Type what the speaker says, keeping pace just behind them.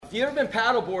If you've ever been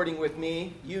paddleboarding with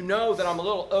me, you know that I'm a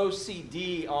little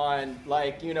OCD on,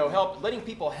 letting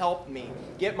people help me.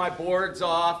 Get my boards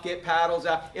off, get paddles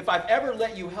out. If I've ever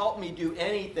let you help me do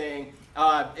anything,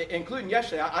 including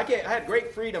yesterday, I had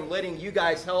great freedom letting you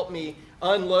guys help me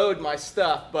unload my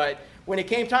stuff. But when it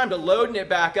came time to loading it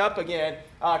back up again,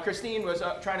 Christine was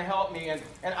trying to help me, and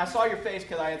I saw your face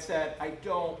because I had said, I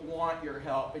don't want your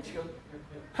help. And she goes,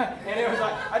 and it was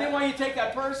like, I didn't want you to take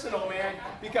that personal, man,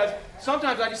 because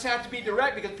sometimes I just have to be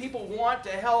direct because people want to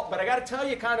help. But I got to tell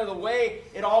you kind of the way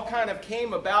it all kind of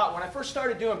came about. When I first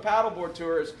started doing paddleboard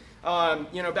tours,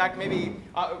 back maybe,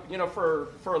 for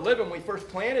a living, when we first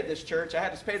planted this church, I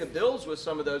had to pay the bills with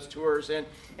some of those tours,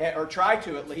 or try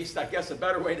to at least, I guess a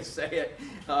better way to say it.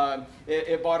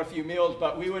 It bought a few meals,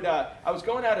 but I was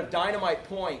going out of Dynamite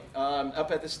Point up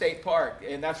at the state park,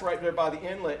 and that's right there by the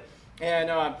inlet.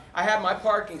 And I had my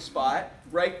parking spot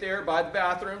right there by the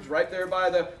bathrooms, right there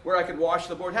by where I could wash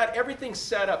the board. Had everything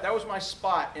set up. That was my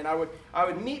spot, and I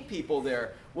would meet people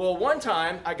there. Well, one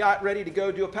time I got ready to go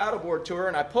do a paddleboard tour,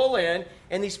 and I pull in,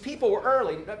 and these people were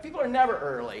early. People are never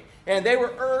early, and they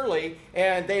were early,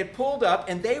 and they had pulled up,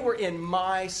 and they were in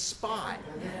my spot.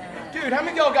 Dude, how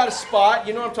many of y'all got a spot?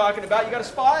 You know what I'm talking about? You got a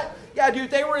spot? Yeah,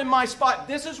 dude, they were in my spot.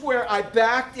 This is where I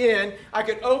backed in. I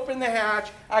could open the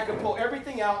hatch. I could pull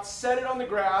everything out, set it on the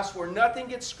grass where nothing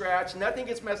gets scratched, nothing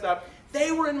gets messed up.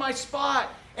 They were in my spot.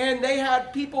 And they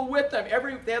had people with them.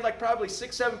 They had probably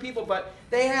 6, 7 people, but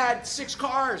they had 6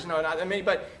 cars.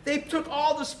 But they took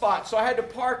all the spots, so I had to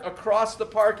park across the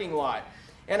parking lot.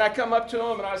 And I come up to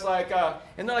them, and I was like,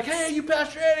 and they're like, hey, you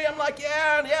Pastor Eddie? I'm like,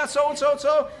 yeah, so.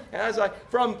 And I was like,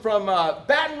 from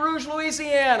Baton Rouge,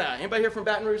 Louisiana. Anybody here from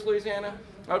Baton Rouge, Louisiana?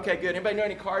 Okay, good. Anybody know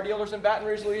any car dealers in Baton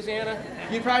Rouge, Louisiana?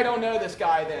 You probably don't know this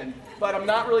guy then. But I'm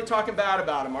not really talking bad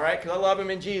about him, all right? Because I love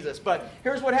him in Jesus. But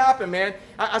here's what happened, man.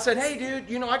 I said, hey,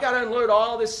 dude, I got to unload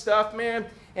all this stuff, man.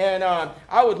 And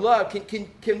I would love,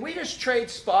 can we just trade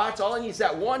spots? All I need is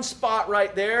that one spot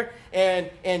right there, and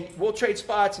we'll trade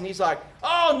spots. And he's like,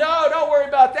 oh, no, don't worry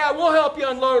about that. We'll help you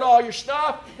unload all your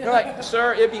stuff. And I'm like,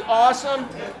 sir, it'd be awesome.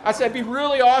 I said, it'd be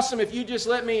really awesome if you just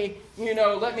let me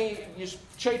just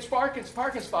trade parking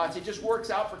spots. It just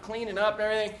works out for cleaning up and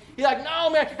everything. He's like,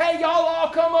 no, man. Hey, y'all all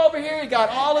come over here. He got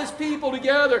all his people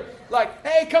together. Like,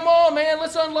 hey, come on, man.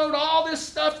 Let's unload all this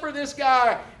stuff for this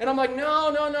guy. And I'm like, no.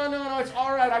 It's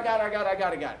all right. I got it.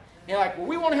 And they're like, well,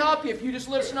 we want to help you if you just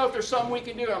let us know if there's something we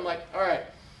can do. I'm like, all right.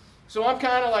 So I'm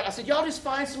kind of like, I said, y'all just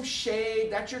find some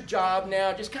shade. That's your job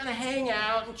now. Just kind of hang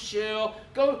out and chill.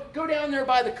 Go down there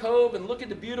by the cove and look at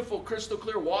the beautiful crystal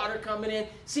clear water coming in.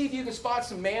 See if you can spot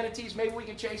some manatees maybe we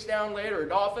can chase down later, or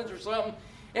dolphins or something.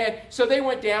 And so they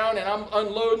went down, and I'm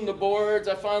unloading the boards.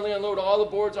 I finally unload all the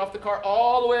boards off the car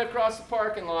all the way across the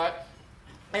parking lot.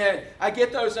 And I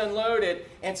get those unloaded,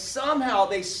 and somehow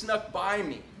they snuck by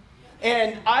me.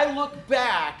 And I look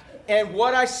back, and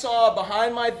what I saw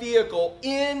behind my vehicle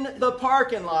in the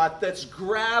parking lot that's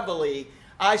gravelly,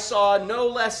 I saw no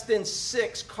less than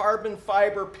 6 carbon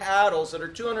fiber paddles that are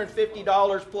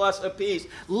 $250 plus a piece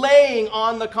laying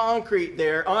on the concrete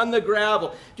there, on the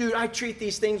gravel. Dude, I treat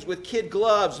these things with kid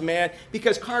gloves, man,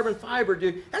 because carbon fiber,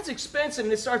 dude, that's expensive,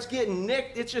 and it starts getting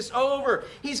nicked. It's just over.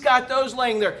 He's got those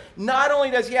laying there. Not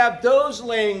only does he have those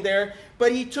laying there,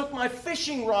 but he took my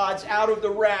fishing rods out of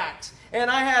the racks. And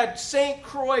I had St.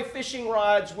 Croix fishing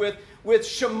rods with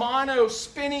Shimano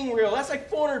spinning reel. That's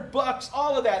like $400,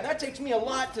 all of that. And that takes me a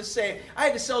lot to save. I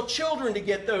had to sell children to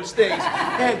get those things.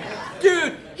 And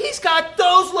dude, he's got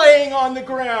those laying on the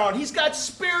ground. He's got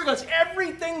spear guns.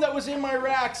 Everything that was in my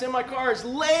racks in my car is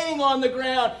laying on the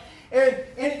ground.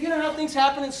 And you know how things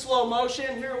happen in slow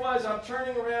motion? Here it was. I'm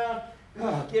turning around,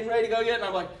 getting ready to go get it. And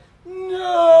I'm like,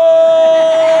 no!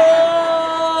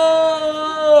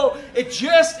 It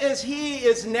just as he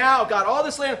is now got all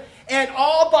this land, and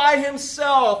all by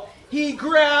himself, he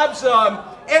grabs them,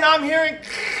 and I'm hearing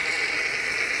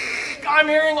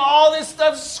all this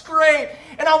stuff scrape,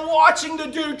 and I'm watching the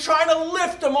dude trying to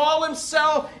lift them all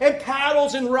himself, and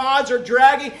paddles and rods are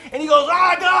dragging, and he goes,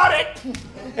 I got it!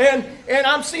 And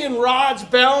I'm seeing rods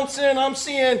bouncing, I'm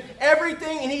seeing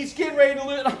everything, and he's getting ready to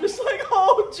lift. I'm just like,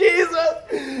 oh,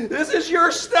 Jesus, this is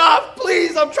your stuff.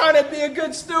 Please, I'm trying to be a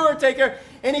good steward, take care.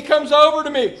 And he comes over to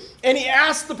me, and he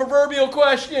asks the proverbial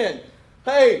question,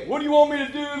 hey, what do you want me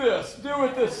to do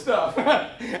with this stuff?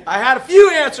 I had a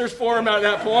few answers for him at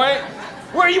that point.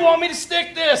 Where do you want me to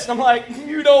stick this? And I'm like,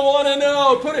 you don't want to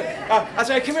know. Put it. I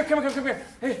said, come here.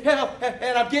 Hey,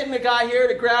 and I'm getting the guy here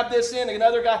to grab this in,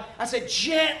 another guy. I said,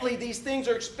 gently, these things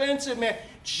are expensive, man.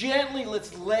 Gently,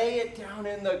 let's lay it down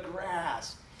in the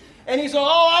grass. And he's like,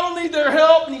 oh, I don't need their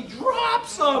help. And he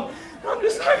drops them. I'm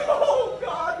just like, oh,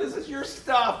 God, this is your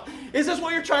stuff. Is this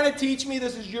what you're trying to teach me?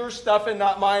 This is your stuff and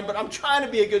not mine, but I'm trying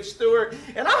to be a good steward,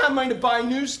 and I have money to buy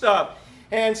new stuff.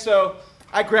 And so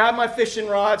I grab my fishing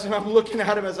rods, and I'm looking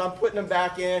at them as I'm putting them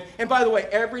back in. And by the way,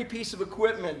 every piece of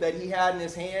equipment that he had in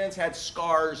his hands had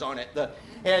scars on it.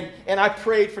 And I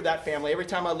prayed for that family every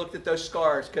time I looked at those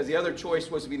scars, because the other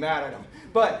choice was to be mad at them.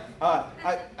 But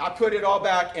I put it all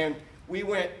back, and we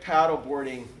went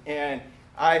paddleboarding, and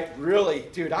I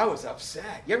was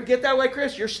upset. You ever get that way,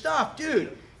 Chris? Your stuff,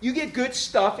 dude. You get good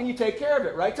stuff and you take care of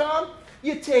it, right, Tom?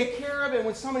 You take care of it.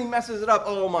 When somebody messes it up,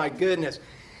 oh my goodness.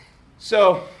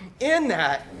 So in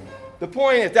that, the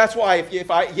point is, that's why if you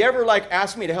ever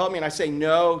ask me to help me and I say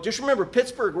no, just remember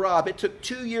Pittsburgh Rob, it took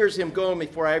 2 years him going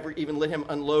before I ever even let him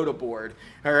unload a board,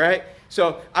 all right?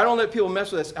 So I don't let people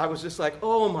mess with this. I was just like,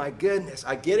 oh my goodness.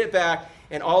 I get it back,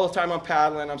 and all the time I'm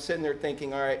paddling, I'm sitting there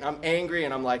thinking, all right, and I'm angry,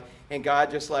 and I'm like, and God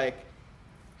just like,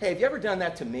 hey, have you ever done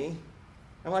that to me?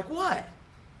 I'm like, what?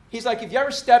 He's like, have you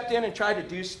ever stepped in and tried to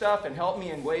do stuff and help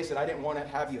me in ways that I didn't want to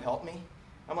have you help me?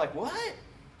 I'm like, what?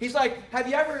 He's like, have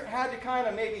you ever had to kind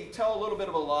of maybe tell a little bit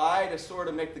of a lie to sort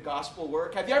of make the gospel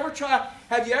work? Have you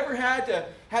ever had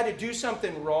to do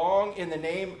something wrong in the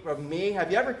name of me?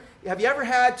 Have you ever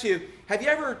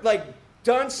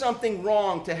done something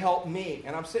wrong to help me?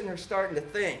 And I'm sitting there starting to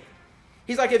think.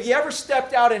 He's like, have you ever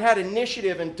stepped out and had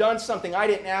initiative and done something I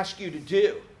didn't ask you to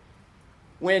do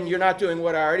when you're not doing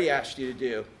what I already asked you to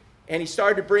do? And he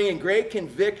started to bring in great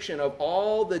conviction of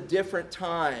all the different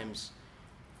times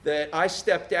that I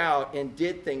stepped out and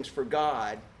did things for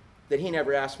God that he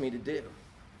never asked me to do.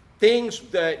 Things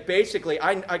that basically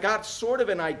I got sort of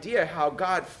an idea how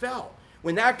God felt.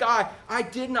 When that guy, I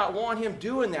did not want him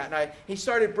doing that. And he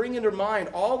started bringing to mind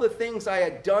all the things I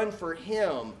had done for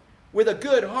him with a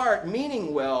good heart,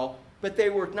 meaning well, but they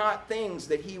were not things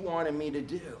that he wanted me to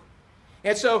do.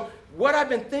 And so what I've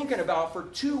been thinking about for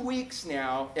 2 weeks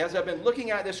now, as I've been looking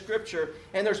at this scripture,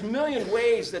 and there's a million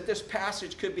ways that this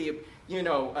passage could be,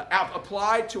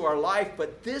 applied to our life,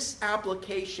 but this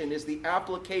application is the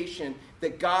application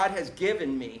that God has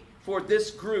given me for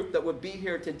this group that would be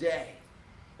here today.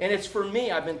 And it's for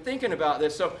me. I've been thinking about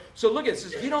this. So look at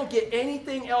this. You don't get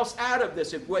anything else out of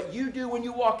this. If what you do when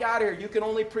you walk out of here, you can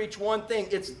only preach one thing.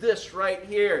 It's this right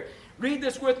here. Read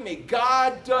this with me.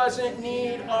 God doesn't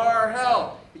need our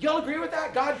help. Y'all agree with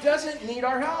that? God doesn't need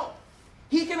our help.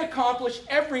 He can accomplish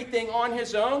everything on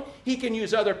his own. He can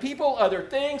use other people, other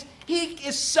things. He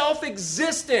is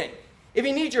self-existent. If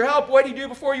he needs your help, what did he do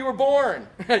before you were born?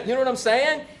 You know what I'm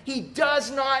saying? He does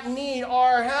not need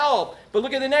our help. But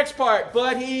look at the next part.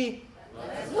 But he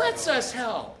lets us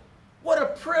help. What a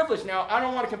privilege. Now, I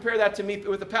don't want to compare that to me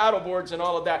with the paddle boards and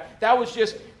all of that. That was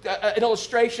just an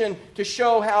illustration to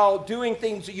show how doing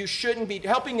things that you shouldn't be,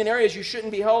 helping in areas you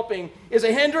shouldn't be helping is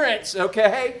a hindrance,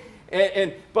 okay?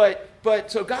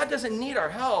 But so God doesn't need our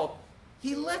help.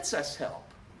 He lets us help.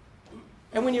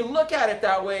 And when you look at it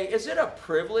that way, is it a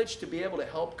privilege to be able to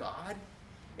help God?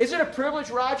 Is it a privilege,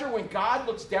 Roger, when God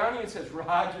looks down at you and says,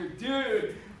 Roger,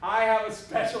 dude, I have a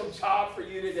special job for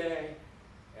you today?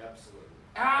 Absolutely.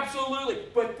 Absolutely.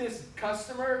 But this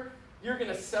customer, you're going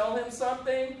to sell him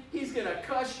something, he's going to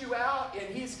cuss you out,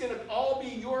 and he's going to all be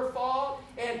your fault,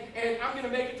 and I'm going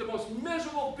to make it the most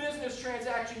miserable business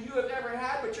transaction you have ever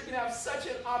had, but you're going to have such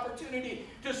an opportunity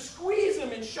to squeeze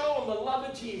him and show him the love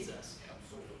of Jesus.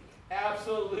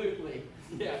 Absolutely.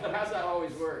 Yeah, but how's that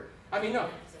always work? I mean, no,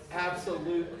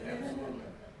 absolutely.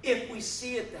 If we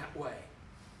see it that way.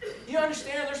 You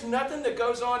understand there's nothing that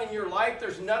goes on in your life,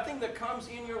 there's nothing that comes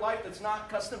in your life that's not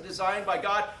custom designed by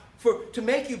God to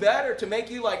make you better, to make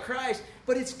you like Christ,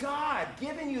 but it's God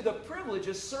giving you the privilege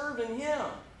of serving him.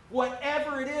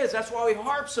 Whatever it is, that's why we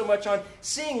harp so much on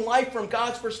seeing life from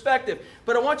God's perspective.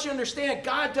 But I want you to understand,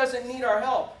 God doesn't need our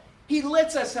help. He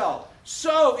lets us help.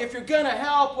 So if you're going to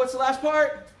help, what's the last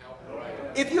part?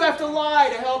 If you have to lie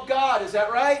to help God, is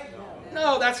that right?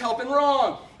 No, that's helping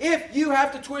wrong. If you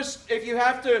have to twist, if you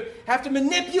have to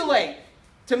manipulate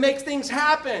to make things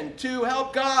happen to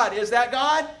help God, is that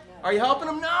God? Are you helping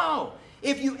him? No.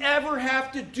 If you ever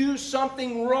have to do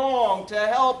something wrong to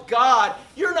help God,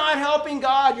 you're not helping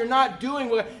God. You're not doing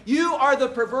what you are. The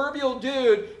proverbial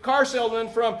dude, car salesman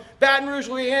from Baton Rouge,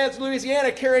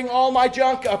 Louisiana, carrying all my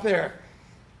junk up there.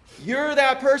 You're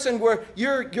that person where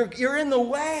you're in the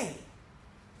way.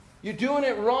 You're doing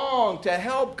it wrong. To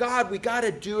help God, we got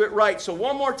to do it right. So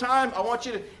one more time, I want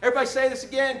you to, everybody say this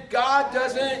again. God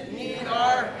doesn't need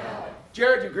our help.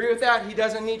 Jared, do you agree with that? He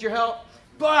doesn't need your help?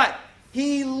 But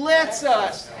he lets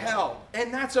us help.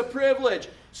 And that's a privilege.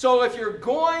 So if you're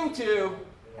going to,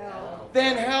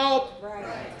 then help.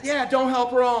 Right. Yeah, don't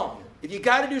help wrong. If you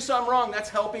got to do something wrong, that's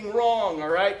helping wrong, all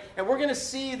right? And we're going to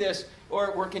see this,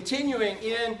 or we're continuing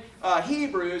in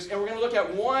Hebrews, and we're going to look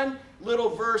at one little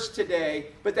verse today.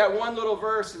 But that one little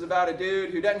verse is about a dude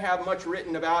who doesn't have much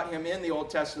written about him in the Old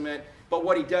Testament, but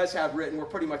what he does have written, we're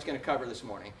pretty much going to cover this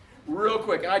morning. Real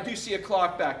quick, and I do see a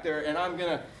clock back there, and I'm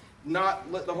going to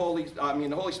not let the Holy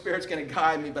Spirit's going to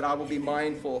guide me, but I will be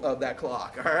mindful of that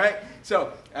clock, all right?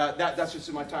 So that's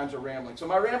just my times of rambling. So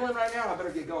am I rambling right now? I better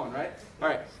get going, right? All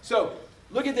right, so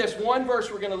look at this one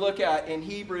verse we're going to look at in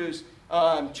Hebrews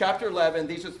chapter 11.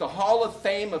 These are the Hall of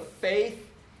Fame of Faith,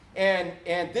 and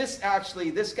this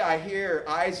guy here,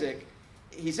 Isaac,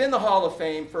 he's in the Hall of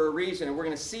Fame for a reason, and we're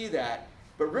going to see that.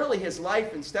 But really his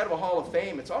life, instead of a Hall of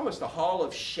Fame, it's almost a Hall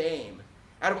of Shame.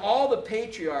 Out of all the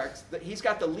patriarchs, he's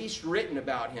got the least written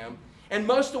about him. And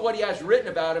most of what he has written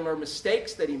about him are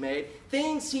mistakes that he made.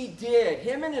 Things he did,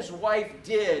 him and his wife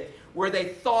did, where they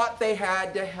thought they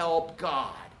had to help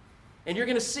God. And you're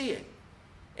going to see it.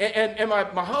 And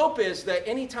my hope is that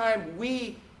anytime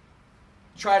we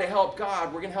try to help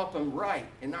God, we're going to help him right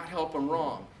and not help him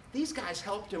wrong. These guys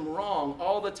helped him wrong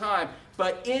all the time.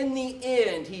 But in the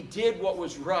end, he did what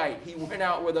was right. He went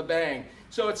out with a bang.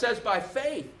 So it says by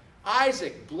faith,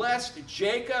 Isaac blessed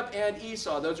Jacob and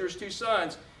Esau, those are his two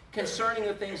sons, concerning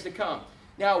the things to come.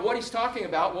 Now, what he's talking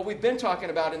about, what we've been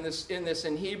talking about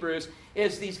in Hebrews,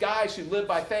 is these guys who live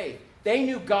by faith. They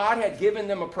knew God had given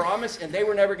them a promise, and they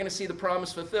were never going to see the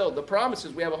promise fulfilled. The promise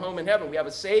is we have a home in heaven. We have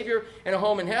a Savior and a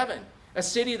home in heaven, a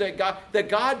city that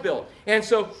God built. And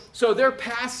so they're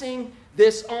passing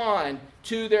this on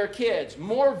to their kids.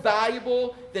 More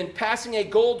valuable than passing a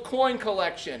gold coin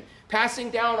collection, passing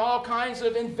down all kinds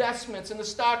of investments in the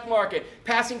stock market,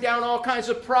 passing down all kinds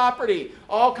of property,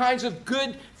 all kinds of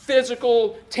good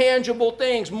physical, tangible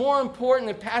things. More important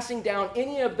than passing down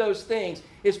any of those things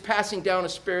is passing down a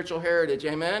spiritual heritage.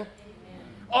 Amen? Amen.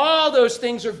 All those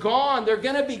things are gone. They're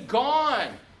going to be gone.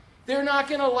 They're not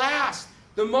going to last.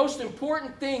 The most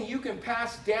important thing you can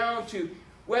pass down to,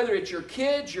 whether it's your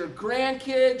kids, your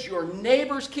grandkids, your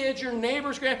neighbor's kids, your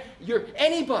neighbor's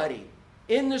anybody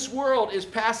in this world is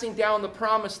passing down the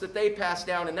promise that they passed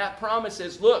down. And that promise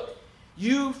is, look,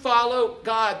 you follow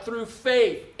God through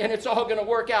faith, and it's all going to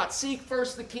work out. Seek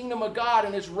first the kingdom of God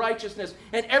and his righteousness,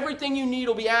 and everything you need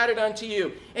will be added unto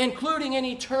you, including in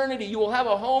eternity. You will have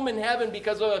a home in heaven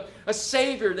because of a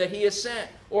Savior that he has sent,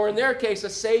 or in their case, a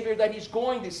Savior that he's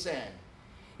going to send.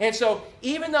 And so,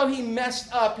 even though he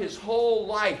messed up his whole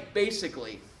life,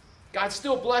 basically, God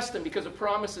still blessed him because of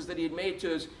promises that he had made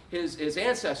to his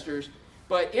ancestors.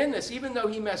 But in this, even though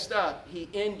he messed up, he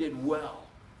ended well.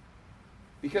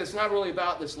 Because it's not really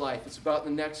about this life. It's about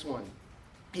the next one.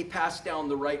 He passed down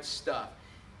the right stuff.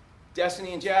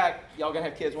 Destiny and Jack, y'all going to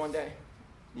have kids one day?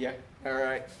 Yeah? All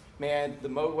right. Man,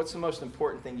 what's the most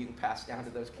important thing you can pass down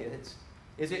to those kids?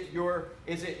 Is it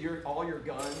all your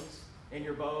guns and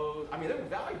your bows? I mean, they're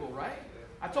valuable, right?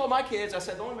 I told my kids, I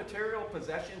said, the only material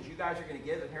possessions you guys are going to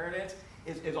get inheritance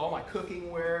is all my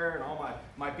cooking ware and all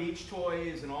my beach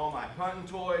toys and all my hunting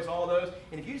toys, all those.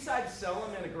 And if you decide to sell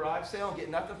them in a garage sale and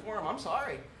get nothing for them, I'm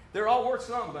sorry. They're all worth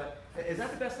some, but is that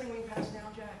the best thing we can pass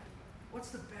down, Jack? What's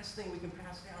the best thing we can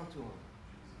pass down to them?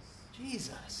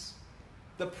 Jesus.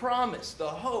 The promise, the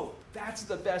hope, that's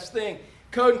the best thing.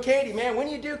 Code and Katie, man, when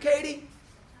you do, Katie?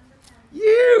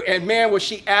 And man, was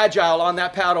she agile on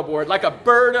that paddleboard, like a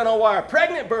bird on a wire.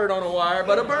 Pregnant bird on a wire,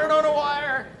 but a bird on a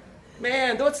wire.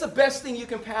 Man, what's the best thing you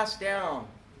can pass down?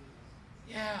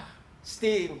 Yeah.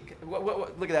 Steve,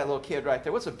 look at that little kid right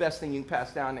there. What's the best thing you can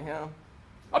pass down to him?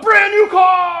 A brand new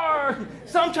car!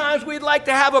 Sometimes we'd like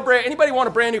to have anybody want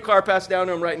a brand new car passed down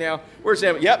to him right now? Where's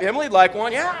Emily? Yep, Emily'd like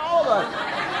one. Yeah, all of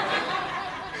them.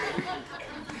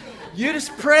 You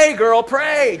just pray, girl,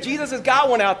 pray. Jesus has got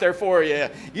one out there for you.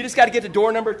 You just got to get to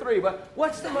door number 3. But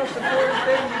what's the most important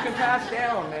thing you can pass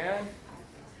down, man?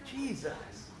 Jesus.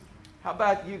 How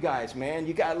about you guys, man?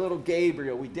 You got little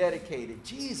Gabriel. We dedicated.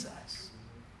 Jesus.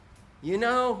 You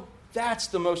know, that's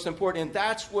the most important. And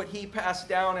that's what he passed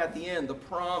down at the end, the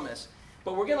promise.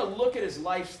 But we're going to look at his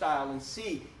lifestyle and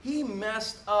see he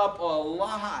messed up a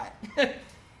lot.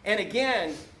 And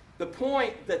again, the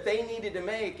point that they needed to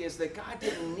make is that God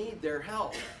didn't need their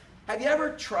help. Have you ever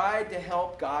tried to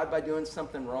help God by doing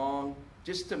something wrong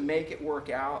just to make it work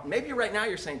out? Maybe right now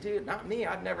you're saying, dude, not me.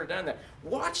 I've never done that.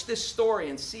 Watch this story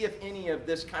and see if any of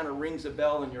this kind of rings a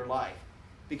bell in your life.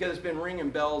 Because it's been ringing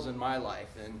bells in my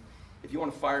life. And if you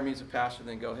want to fire me as a pastor,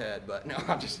 then go ahead. But no,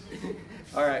 I'm just...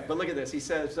 All right, but look at this. He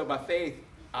says, so by faith,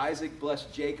 Isaac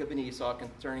blessed Jacob and Esau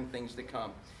concerning things to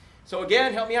come. So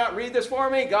again, help me out. Read this for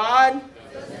me. God,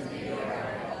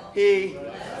 he,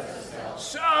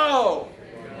 so.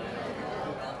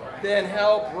 then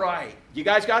help right. You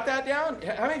guys got that down?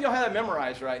 How many of y'all have that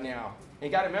memorized right now? You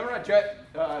got it memorized? You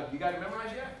got it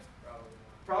memorized yet?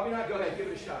 Probably not. Go ahead, give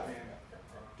it a shot, man.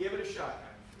 Give it a shot.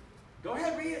 Go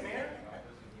ahead, read it, man.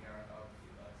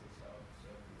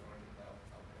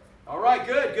 All right,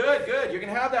 good. You're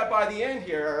going to have that by the end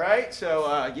here, all right?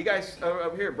 So you guys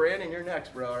over here, Brandon, you're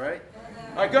next, bro, all right?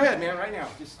 All right, go ahead, man, right now.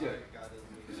 Just do it.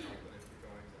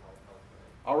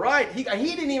 All right, he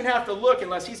didn't even have to look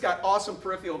unless he's got awesome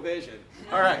peripheral vision.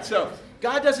 All right, so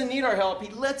God doesn't need our help.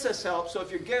 He lets us help, so if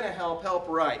you're going to help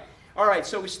right. All right,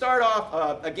 so we start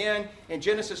off again in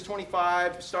Genesis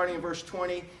 25, starting in verse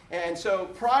 20. And so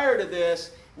prior to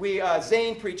this,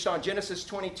 Zane preached on Genesis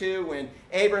 22 when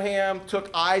Abraham took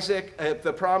Isaac,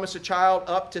 the promise of child,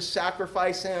 up to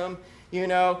sacrifice him,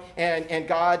 and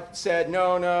God said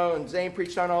no, and Zane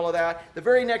preached on all of that. The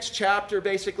very next chapter,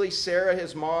 basically, Sarah,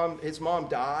 his mom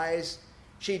dies.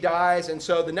 She dies, and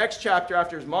so the next chapter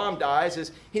after his mom dies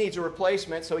is he needs a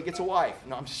replacement, so he gets a wife.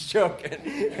 No, I'm just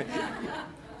joking.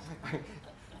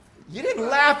 You didn't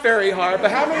laugh very hard,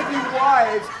 but how many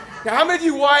of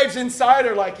you wives inside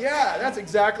are like, yeah, that's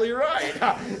exactly right.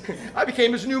 I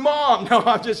became his new mom. No,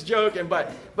 I'm just joking.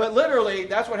 But literally,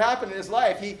 that's what happened in his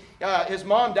life. His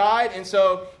mom died, and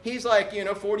so he's like,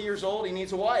 40 years old. He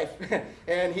needs a wife.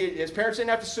 And his parents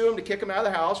didn't have to sue him to kick him out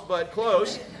of the house, but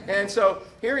close. And so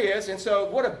here he is. And so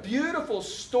what a beautiful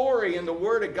story in the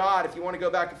Word of God, if you want to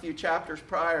go back a few chapters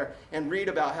prior and read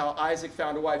about how Isaac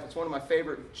found a wife. It's one of my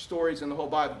favorite stories in the whole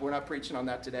Bible. We're not preaching on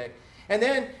that today. And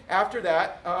then after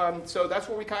that, so that's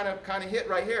where we kind of hit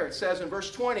right here. It says in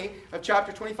verse 20 of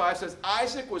chapter 25, it says,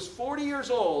 Isaac was 40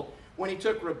 years old when he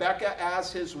took Rebekah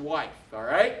as his wife. All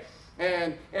right?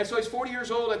 And so he's 40 years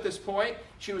old at this point.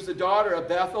 She was the daughter of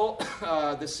Bethuel,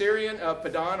 the Syrian of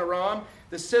Padan Aram,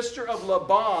 the sister of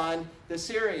Laban, the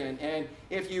Syrian. And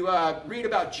if you read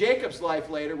about Jacob's life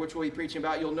later, which we'll be preaching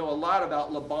about, you'll know a lot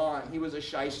about Laban. He was a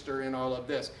shyster in all of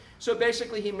this. So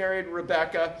basically, he married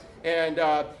Rebekah, and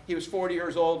he was 40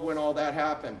 years old when all that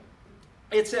happened.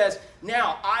 It says,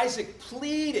 now Isaac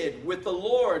pleaded with the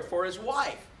Lord for his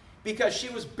wife, because she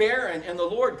was barren, and the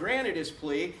Lord granted his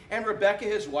plea, and Rebekah,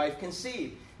 his wife,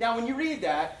 conceived. Now, when you read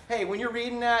that, when you're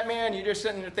reading that, man, you're just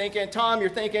sitting there thinking, Tom, you're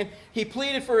thinking, he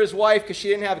pleaded for his wife because she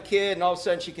didn't have a kid, and all of a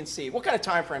sudden she conceived. What kind of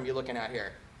time frame are you looking at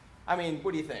here? I mean,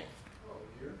 what do you think?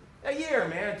 A year,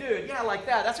 man, dude. Yeah, like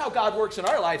that. That's how God works in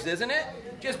our lives, isn't it?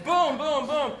 Just boom, boom,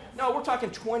 boom. No, we're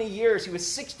talking 20 years. He was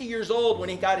 60 years old when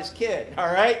he got his kid,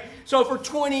 all right? So for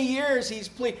 20 years, he's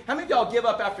pleading. How many of y'all give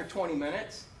up after 20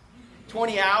 minutes?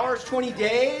 20 hours? 20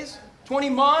 days?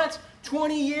 20 months?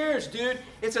 20 years, dude.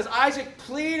 It says Isaac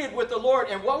pleaded with the Lord.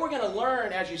 And what we're going to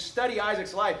learn as you study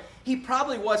Isaac's life, he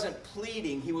probably wasn't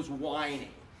pleading. He was whining,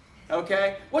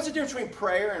 okay? What's the difference between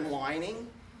prayer and whining?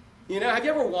 Have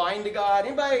you ever whined to God?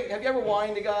 Anybody, have you ever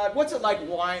whined to God? What's it like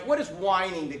whine? What is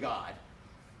whining to God?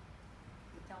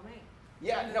 You tell me.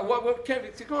 Yeah,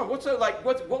 come on. What's it like?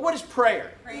 What is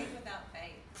prayer? Praying without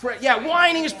faith.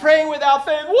 Whining is praying without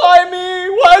faith. Why me?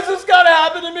 Why has this got to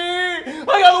happen to me?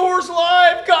 I got the worst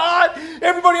life, God.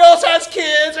 Everybody else has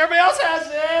kids. Everybody else has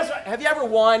this. Have you ever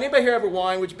whined? Anybody here ever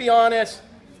whined? Would you be honest?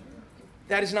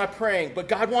 That is not praying. But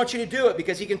God wants you to do it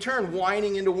because he can turn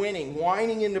whining into winning,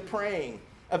 whining into praying.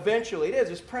 Eventually, it is.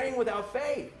 It's praying without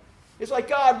faith. It's like,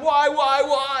 God, why?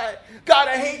 God,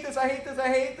 I hate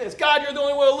this. God, you're the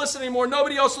only one who will listen anymore.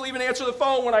 Nobody else will even answer the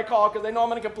phone when I call because they know I'm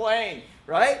going to complain.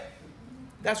 Right?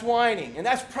 That's whining. And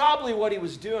that's probably what he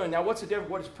was doing. Now, what's the difference?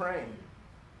 What is praying?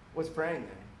 What's praying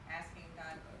then? Asking God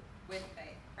with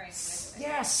faith. Praying with faith.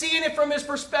 Yeah, seeing it from his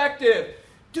perspective.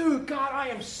 Dude, God, I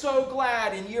am so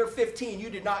glad in year 15 you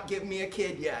did not give me a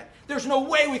kid yet. There's no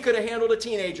way we could have handled a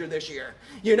teenager this year.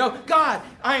 God,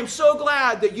 I am so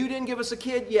glad that you didn't give us a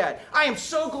kid yet. I am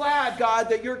so glad, God,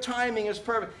 that your timing is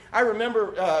perfect. I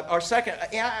remember our second,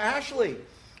 Ashley.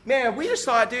 Man, we just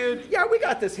thought, dude, yeah, we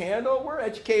got this handled. We're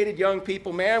educated young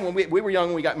people, man. When we were young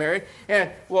when we got married. And,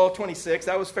 26,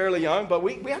 that was fairly young. But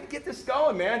we had to get this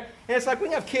going, man. And it's like we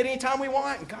can have a kid anytime we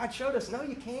want. And God showed us, no,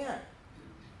 you can't.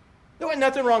 There wasn't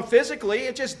nothing wrong physically.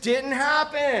 It just didn't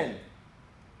happen.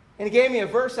 And he gave me a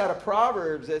verse out of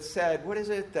Proverbs that said, what is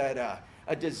it? That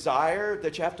a desire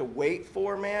that you have to wait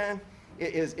for, man,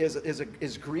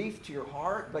 is grief to your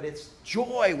heart, but it's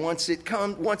joy once it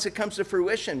comes to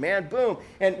fruition, man. Boom.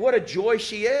 And what a joy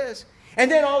she is.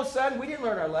 And then all of a sudden, we didn't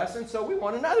learn our lesson, so we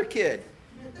want another kid.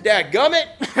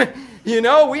 Dadgummit. We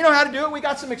know how to do it. We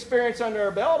got some experience under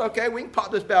our belt. Okay, we can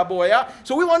pop this bad boy out.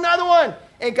 So we want another one.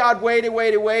 And God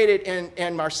waited.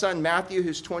 And our son Matthew,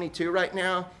 who's 22 right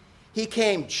now, He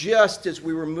came just as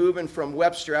we were moving from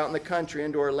Webster out in the country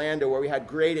into Orlando, where we had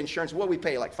great insurance. What did we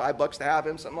pay, like $5 to have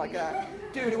him, something like that?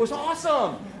 Dude, it was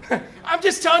awesome. I'm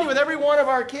just telling you, with every one of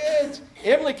our kids.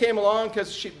 Emily came along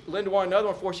because Linda wanted another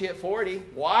one before she hit 40.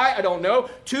 Why? I don't know.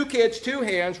 2 kids, 2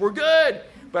 hands. We're good.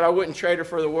 But I wouldn't trade her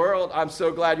for the world. I'm so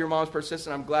glad your mom's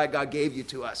persistent. I'm glad God gave you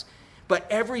to us. But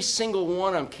every single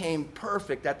one of them came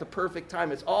perfect at the perfect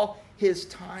time. It's all his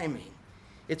timing.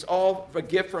 It's all a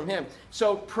gift from him.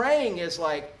 So praying is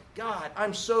like, God,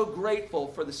 I'm so grateful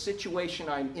for the situation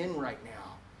I'm in right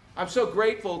now. I'm so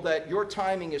grateful that your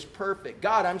timing is perfect.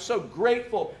 God, I'm so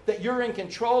grateful that you're in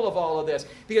control of all of this.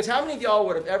 Because how many of y'all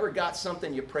would have ever got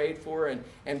something you prayed for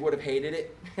and would have hated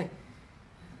it?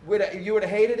 You would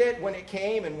have hated it when it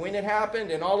came and when it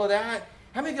happened and all of that?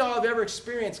 How many of y'all have ever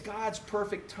experienced God's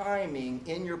perfect timing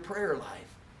in your prayer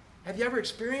life? Have you ever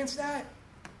experienced that?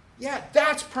 Yeah,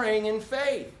 that's praying in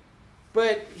faith.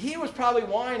 But he was probably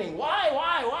whining,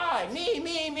 why?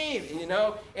 Me, you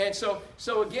know? And so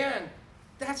again,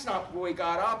 that's not the way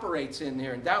God operates in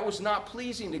there. And that was not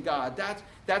pleasing to God.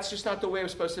 That's just not the way it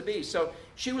was supposed to be. So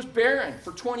she was barren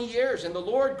for 20 years. And the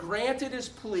Lord granted his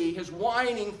plea, his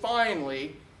whining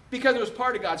finally, because it was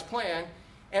part of God's plan.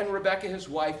 And Rebekah, his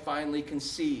wife, finally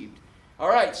conceived. All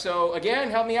right, so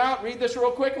again, help me out. Read this real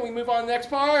quick and we move on to the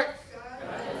next part.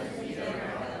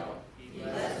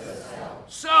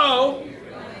 So,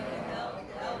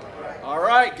 all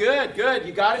right, good.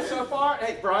 You got it so far?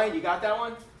 Hey, Brian, you got that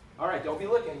one? All right, don't be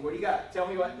looking. What do you got? Tell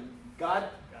me what. God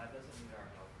doesn't need our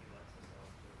help. He lets us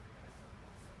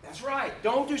help. That's right.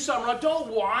 Don't do something wrong.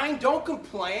 Don't whine. Don't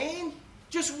complain.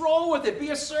 Just roll with it.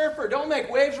 Be a surfer. Don't make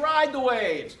waves. Ride the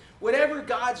waves. Whatever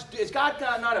God's... Is God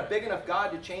not a big enough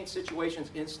God to change situations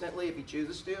instantly if he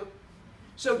chooses to?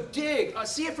 So dig.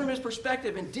 See it from his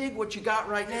perspective and dig what you got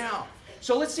right now.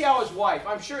 So let's see how his wife...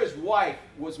 I'm sure his wife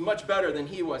was much better than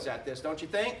he was at this, don't you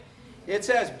think? It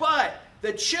says, but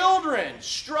the children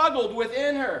struggled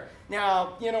within her.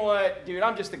 Now, you know what, dude,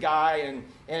 I'm just a guy,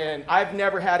 and I've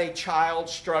never had a child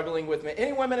struggling with me.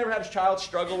 Any women ever had a child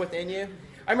struggle within you?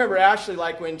 I remember Ashley,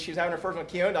 like when she was having her first one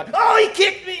with Keon, like, oh, he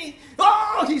kicked me!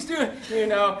 Oh, he's doing, you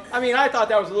know. I mean, I thought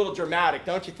that was a little dramatic,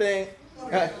 don't you think?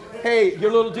 Hey,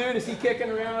 your little dude, is he kicking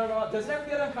around and all? Does that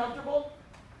get uncomfortable?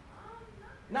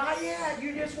 Not yet.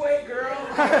 You just wait, girl.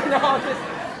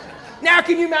 Now,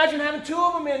 can you imagine having 2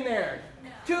 of them in there?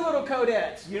 2 little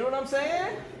Codettes. You know what I'm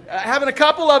saying? Having a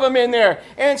couple of them in there.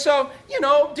 And so, you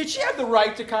know, did she have the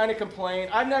right to kind of complain?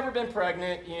 I've never been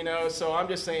pregnant, you know, so I'm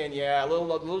just saying, yeah, a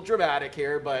little dramatic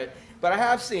here, but I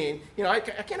have seen, you know, I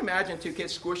can't imagine 2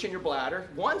 kids squishing your bladder.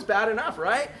 One's bad enough,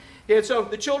 right? And so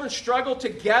the children struggled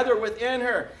together within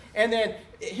her. And then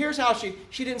here's how she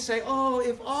didn't say, oh,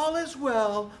 if all is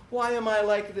well, why am I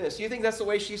like this? You think that's the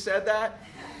way she said that?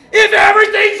 If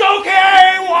everything's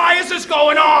okay, why is this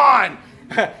going on?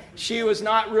 She was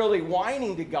not really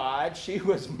whining to God. She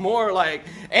was more like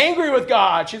angry with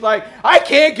God. She's like, I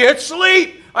can't get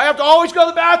sleep. I have to always go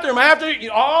to the bathroom. I have to, you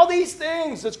know, all these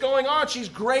things that's going on. She's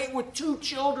great with 2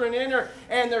 children in her,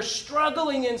 and they're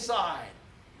struggling inside.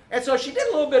 And so she did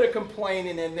a little bit of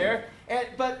complaining in there.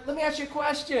 But let me ask you a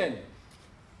question.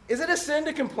 Is it a sin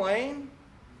to complain?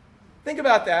 Think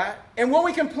about that. And when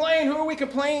we complain, who are we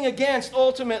complaining against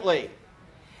ultimately?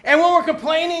 And when we're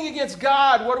complaining against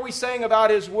God, what are we saying about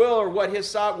his will or what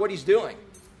he's doing?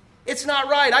 It's not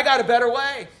right. I got a better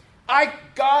way.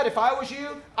 God, if I was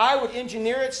you, I would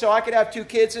engineer it so I could have 2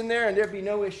 kids in there and there'd be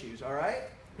no issues, all right?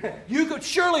 You could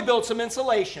surely build some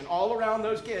insulation all around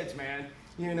those kids, man.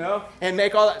 You know, and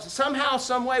make all that. Somehow,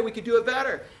 some way, we could do it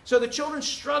better. So the children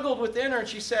struggled within her, and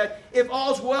she said, if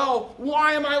all's well,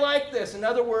 why am I like this? In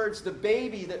other words, the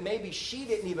baby that maybe she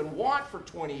didn't even want for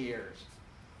 20 years.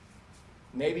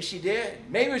 Maybe she did.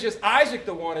 Maybe it was just Isaac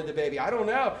that wanted the baby. I don't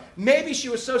know. Maybe she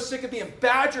was so sick of being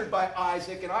badgered by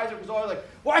Isaac, and Isaac was always like,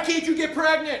 why can't you get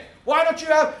pregnant? Why don't you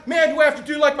have, man, do I have to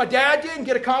do like my dad did and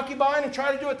get a concubine and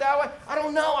try to do it that way? I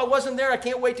don't know. I wasn't there. I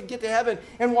can't wait to get to heaven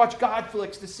and watch God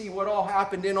flicks to see what all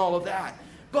happened in all of that.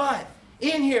 But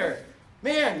in here,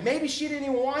 man, maybe she didn't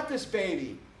even want this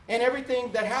baby, and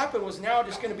everything that happened was now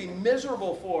just going to be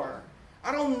miserable for her.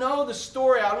 I don't know the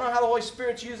story. I don't know how the Holy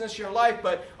Spirit's using this in your life,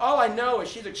 but all I know is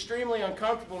she's extremely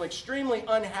uncomfortable and extremely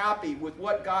unhappy with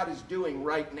what God is doing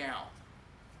right now.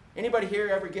 Anybody here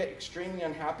ever get extremely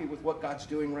unhappy with what God's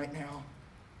doing right now?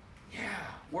 Yeah,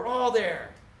 we're all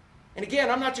there. And again,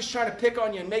 I'm not just trying to pick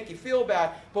on you and make you feel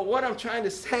bad, but what I'm trying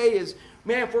to say is,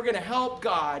 man, if we're going to help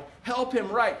God, help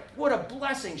him right. What a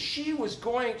blessing. She was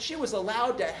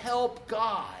allowed to help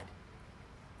God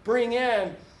bring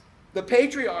in the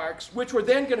patriarchs, which were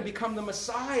then going to become the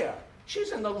Messiah.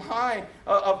 She's in the line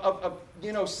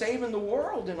of saving the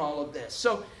world in all of this.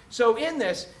 So in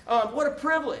this, what a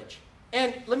privilege.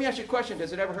 And let me ask you a question.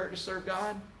 Does it ever hurt to serve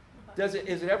God? Is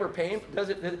it ever painful?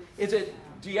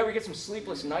 Do you ever get some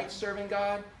sleepless nights serving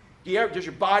God? Does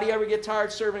your body ever get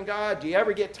tired serving God? Do you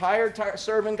ever get tired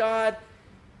serving God?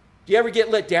 Do you ever get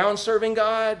let down serving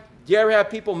God? Do you ever have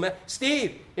people...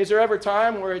 Steve, is there ever a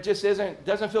time where it just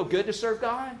doesn't feel good to serve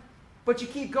God? But you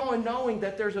keep going knowing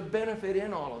that there's a benefit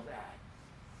in all of that.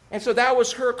 And so that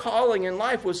was her calling in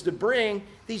life, was to bring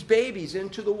these babies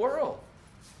into the world.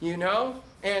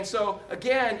 And so,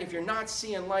 again, if you're not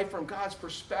seeing life from God's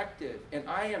perspective, and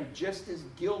I am just as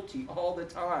guilty all the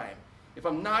time, if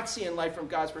I'm not seeing life from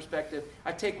God's perspective,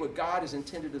 I take what God has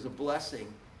intended as a blessing,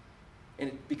 and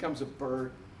it becomes a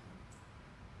burden.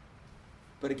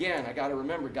 But again, I got to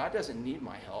remember, God doesn't need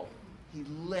my help. He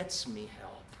lets me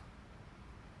help.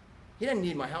 He doesn't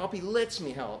need my help. He lets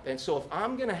me help. And so if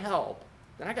I'm going to help,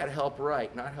 then I got to help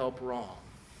right, not help wrong.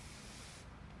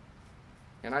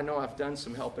 And I know I've done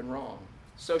some helping wrong.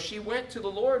 So she went to the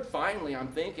Lord finally. I'm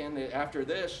thinking that after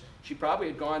this, she probably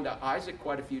had gone to Isaac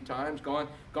quite a few times, gone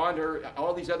to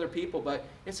all these other people. But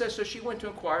it says, so she went to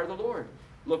inquire of the Lord.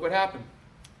 Look what happened.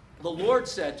 The Lord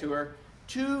said to her,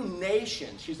 2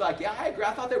 nations. She's like, yeah, I agree.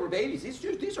 I thought they were babies.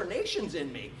 These are nations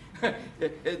in me.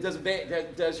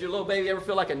 Does your little baby ever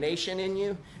feel like a nation in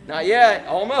you? Not yet.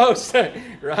 Almost.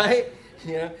 Right?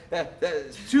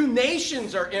 2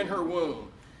 nations are in her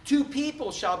womb. 2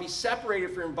 people shall be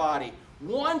separated from her body.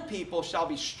 1 people shall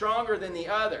be stronger than the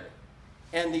other,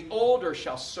 and the older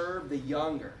shall serve the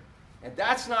younger. And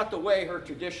that's not the way her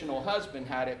traditional husband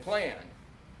had it planned.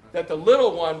 That the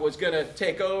little one was going to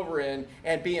take over and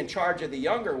be in charge of the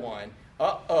younger one.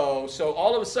 Uh-oh. So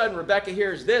all of a sudden, Rebecca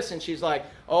hears this, and she's like,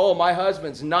 oh, my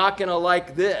husband's not going to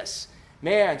like this.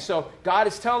 Man, so God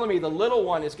is telling me the little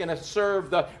one is going to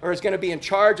is going to be in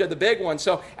charge of the big one.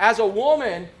 So as a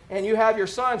woman, and you have your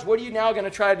sons, what are you now going to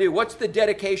try to do? What's the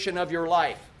dedication of your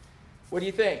life? What do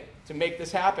you think? To make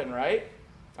this happen, right?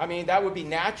 I mean, that would be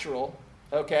natural,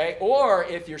 okay? Or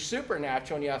if you're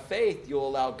supernatural and you have faith, you'll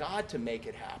allow God to make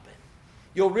it happen.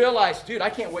 You'll realize, dude,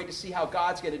 I can't wait to see how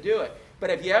God's going to do it.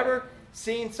 But have you ever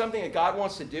seen something that God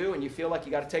wants to do and you feel like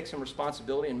you got to take some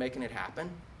responsibility in making it happen?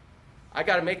 I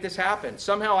got to make this happen.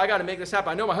 Somehow I got to make this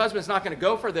happen. I know my husband's not going to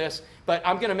go for this, but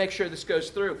I'm going to make sure this goes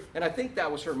through. And I think that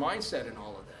was her mindset in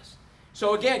all of this.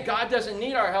 So again, God doesn't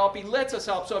need our help. He lets us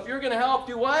help. So if you're going to help,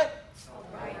 do what?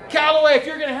 Right. Callaway, if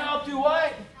you're going to help, do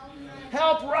what?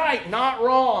 Help right, not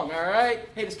wrong, all right?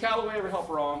 Hey, does Callaway ever help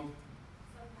wrong?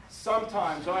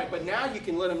 Sometimes, all right. But now you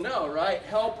can let them know, right?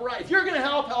 Help right. If you're going to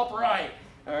help right,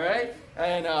 all right?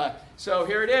 And so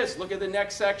here it is. Look at the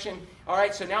next section. All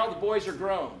right, so now the boys are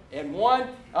grown. And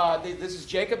this is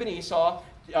Jacob and Esau.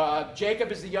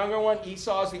 Jacob is the younger one.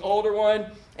 Esau is the older one.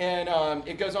 And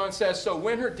it goes on and says, so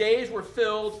when her days were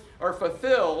fulfilled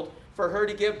for her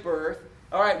to give birth.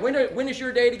 All right, when is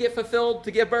your day to get fulfilled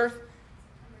to give birth?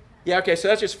 Yeah, okay, so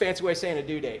that's just a fancy way of saying a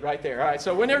due date right there. All right,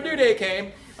 so when their due date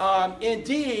came,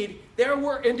 indeed there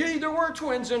were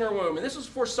twins in her womb. And this was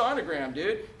for sonogram,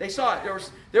 dude. They saw it.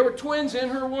 There were twins in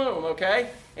her womb,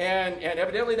 okay? And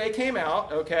evidently they came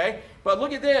out, okay? But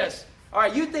look at this. All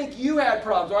right, you think you had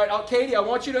problems. All right, Katie, I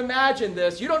want you to imagine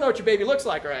this. You don't know what your baby looks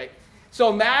like, right?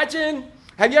 So imagine,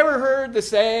 have you ever heard the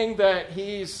saying that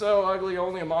he's so ugly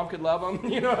only a mom could love him?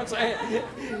 You know what I'm saying? You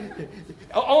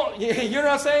know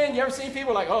what I'm saying? You ever seen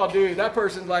people like, oh, dude, that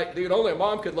person's like, dude, only a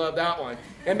mom could love that one.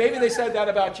 And maybe they said that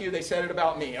about you. They said it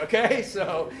about me, okay?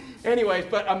 So anyways,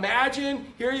 but imagine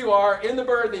here you are in the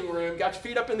birthing room, got your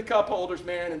feet up in the cup holders,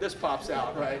 man, and this pops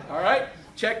out, right? All right?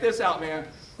 Check this out, man.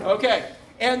 Okay.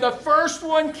 And the first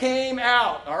one came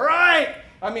out, all right?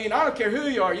 I mean, I don't care who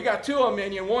you are. You got 2 of them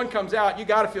in you, and one comes out. You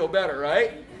got to feel better,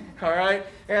 right? All right?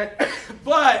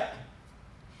 But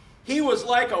he was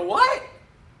like a what?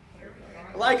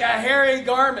 Like a hairy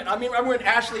garment. I mean, remember when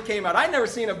Ashley came out? I'd never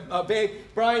seen a baby.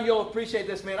 Brian, you'll appreciate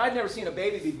this, man. I'd never seen a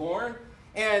baby be born.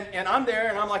 And I'm there,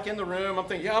 and I'm like in the room. I'm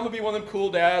thinking, yeah, I'm going to be one of them cool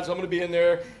dads. I'm going to be in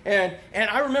there. And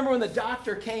I remember when the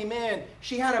doctor came in,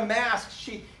 she had a mask.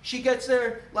 She gets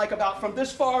there like about from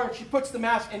this far, and she puts the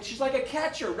mask, and she's like a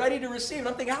catcher ready to receive. And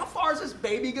I'm thinking, how far is this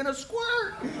baby going to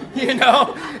squirt? You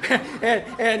know?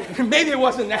 and maybe it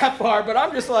wasn't that far, but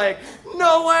I'm just like,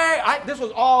 no way. This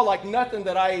was all like nothing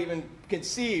that I even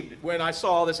conceived when I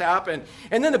saw all this happen.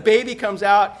 And then the baby comes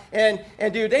out, and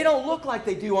dude, they don't look like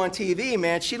they do on TV,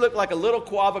 man. She looked like a little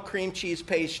guava cream cheese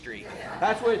pastry.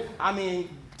 That's what, I mean,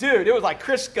 dude, it was like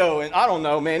Crisco, and I don't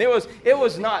know, man. It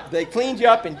was not, they cleaned you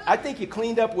up, and I think you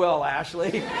cleaned up well,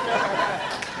 Ashley.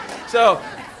 So,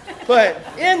 but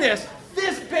in this,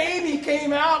 This baby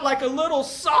came out like a little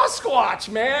Sasquatch,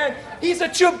 man. He's a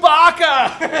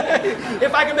Chewbacca.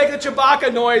 If I could make the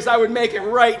Chewbacca noise, I would make it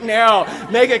right now.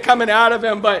 Make it coming out of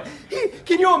him. But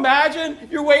can you imagine?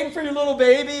 You're waiting for your little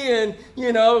baby and,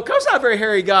 Co's not a very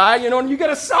hairy guy, and you get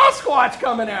a Sasquatch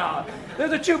coming out.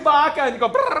 There's a Chewbacca and you go,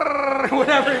 brrr,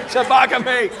 whatever Chewbacca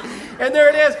makes. And there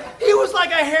it is. He was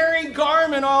like a hairy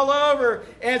garment all over.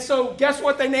 And so guess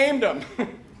what they named him?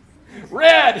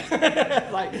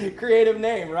 Red. Like creative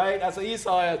name, right? That's what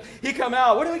Esau has. He come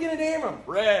out. What are we going to name him?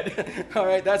 Red. All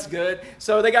right, that's good.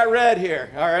 So they got Red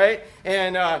here. All right.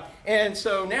 And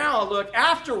so now look,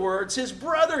 afterwards his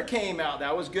brother came out.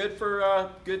 That was good for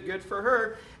good for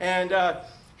her. And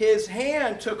his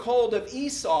hand took hold of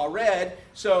Esau, Red.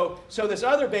 So this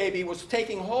other baby was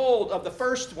taking hold of the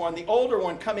first one, the older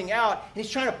one coming out. And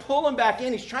he's trying to pull him back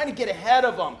in. He's trying to get ahead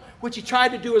of him, which he tried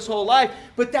to do his whole life.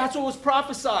 But that's what was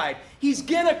prophesied. He's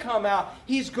going to come out.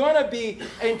 He's going to be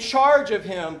in charge of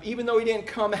him, even though he didn't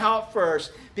come out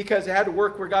first, because it had to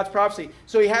work with God's prophecy.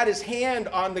 So he had his hand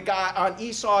on on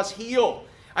Esau's heel.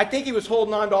 I think he was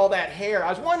holding on to all that hair. I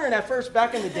was wondering at first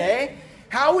back in the day,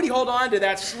 how would he hold on to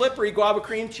that slippery guava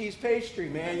cream cheese pastry,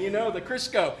 man? The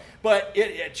Crisco. But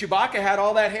Chewbacca had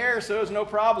all that hair, so it was no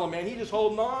problem, man. He just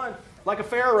holding on like a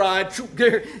fair ride.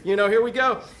 Here we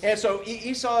go. And so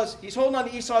he's holding on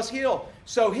to Esau's heel.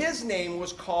 So his name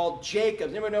was called Jacob.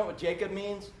 Does anyone know what Jacob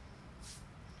means?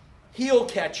 Heel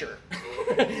catcher.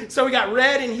 So we got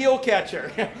Red and heel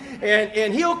catcher.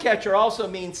 And heel catcher also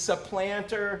means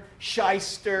supplanter,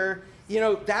 shyster.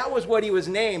 That was what he was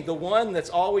named, the one that's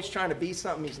always trying to be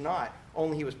something he's not,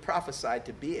 only he was prophesied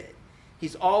to be it.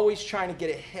 He's always trying to get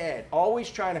ahead, always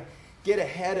trying to get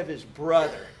ahead of his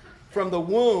brother. From the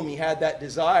womb, he had that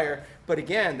desire, but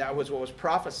again, that was what was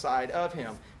prophesied of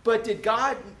him. But did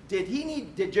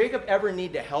Jacob ever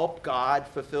need to help God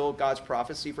fulfill God's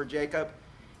prophecy for Jacob?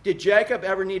 Did Jacob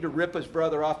ever need to rip his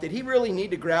brother off? Did he really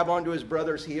need to grab onto his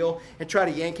brother's heel and try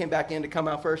to yank him back in to come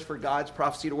out first for God's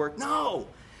prophecy to work? No!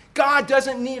 God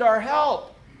doesn't need our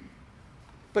help.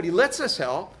 But he lets us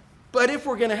help. But if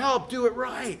we're going to help, do it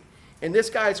right. And this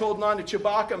guy's holding on to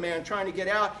Chewbacca, man, trying to get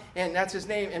out. And that's his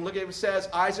name. And look at what it says.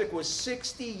 Isaac was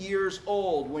 60 years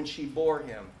old when she bore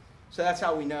him. So that's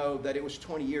how we know that it was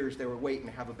 20 years they were waiting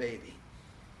to have a baby.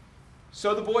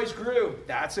 So the boys grew.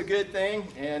 That's a good thing.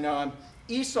 And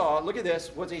Esau, look at this,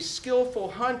 was a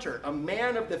skillful hunter, a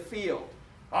man of the field.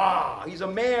 He's a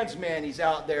man's man. He's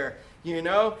out there.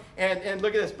 And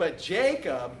look at this. But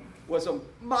Jacob was a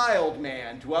mild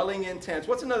man, dwelling in tents.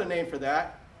 What's another name for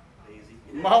that? Lazy.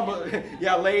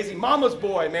 Lazy. Mama's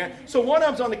boy, man. So one of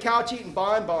them's on the couch eating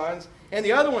bonbons, and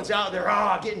the other one's out there,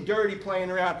 getting dirty,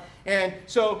 playing around. And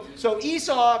so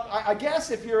Esau, I guess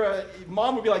if you're a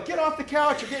mom, would be like, get off the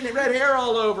couch, you're getting red hair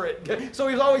all over it. So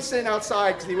he was always sitting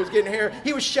outside because he was getting hair.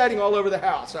 He was shedding all over the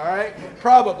house, all right?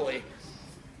 Probably.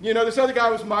 This other guy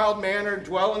was mild-mannered,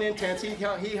 dwelling in tents. He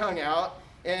hung out.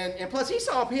 And plus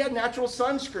Esau, he had natural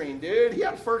sunscreen, dude. He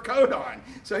had a fur coat on.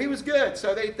 So he was good.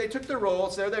 So they took their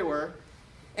roles. There they were.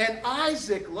 And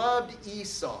Isaac loved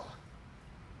Esau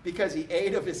because he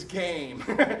ate of his game.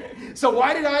 So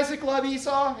why did Isaac love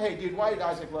Esau? Hey, dude, why did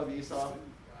Isaac love Esau?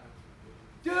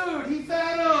 Dude, he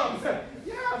fed him.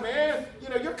 Yeah, man.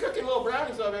 You're cooking little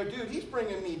brownies over there. Dude, he's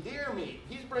bringing me deer meat.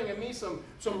 He's bringing me some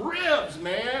ribs,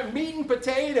 man. Meat and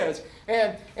potatoes.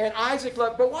 And Isaac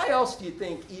loved, but why else do you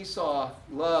think Isaac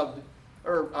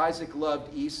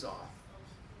loved Esau?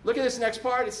 Look at this next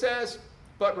part. It says,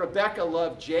 but Rebekah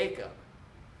loved Jacob.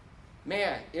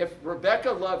 Man, if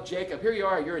Rebekah loved Jacob, here you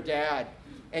are, you're a dad,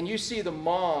 and you see the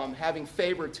mom having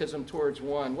favoritism towards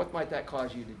one, what might that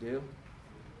cause you to do?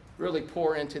 Really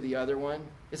pour into the other one?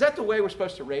 Is that the way we're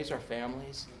supposed to raise our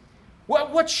families?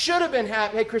 What should have been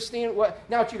happening? Hey, Christine,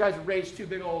 now that you guys have raised two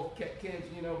big old kids,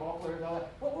 ball players and all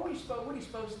that, what are you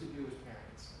supposed to do as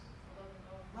parents?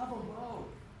 Love them both.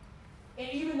 And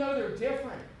even though they're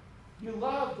different, you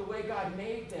love the way God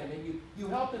made them, and you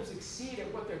help them succeed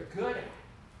at what they're good at.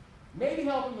 Maybe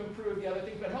help them improve the other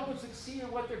things, but help them succeed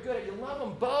at what they're good at. You love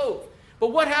them both.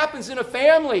 But what happens in a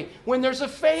family when there's a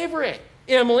favorite?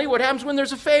 Emily, what happens when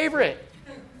there's a favorite?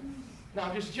 No,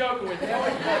 I'm just joking with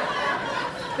them.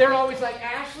 They're always like,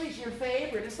 Ashley's your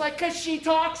favorite. It's like, because she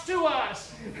talks to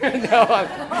us. No,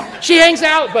 she hangs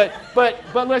out, but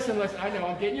listen, I know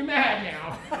I'm getting you mad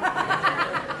now.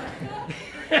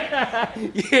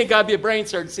 You ain't got to be a brain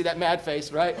surgeon to see that mad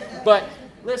face, right? But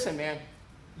listen, man.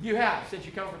 You have. Since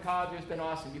you come from college, it's been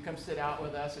awesome. You come sit out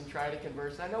with us and try to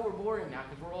converse. I know we're boring now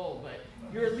because we're old, but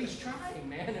you're at least trying,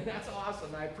 man, and that's awesome.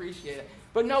 I appreciate it.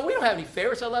 But no, we don't have any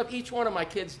favorites. I love each one of my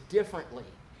kids differently,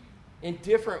 in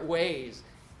different ways.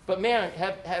 But man,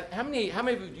 how many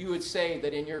of you would say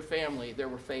that in your family there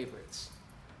were favorites?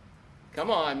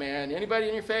 Come on, man. Anybody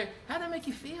in your family? How did that make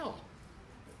you feel?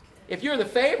 If you're the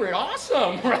favorite,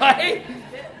 awesome, right?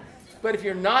 But if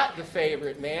you're not the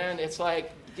favorite, man, it's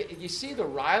like, you see the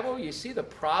rival, you see the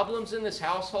problems in this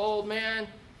household, man.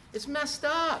 It's messed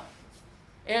up.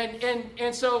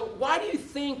 And so why do you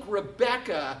think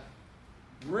Rebekah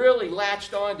really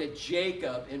latched on to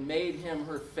Jacob and made him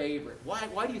her favorite?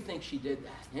 Why do you think she did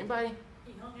that? Anybody?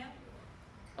 He hung out with her.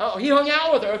 Oh, he hung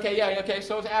out with her. Okay, yeah, okay.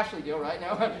 So it's Ashley deal, right?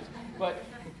 Now, but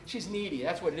she's needy.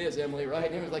 That's what it is, Emily, right?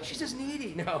 And it was like, she's just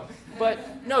needy. No.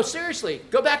 But no, seriously,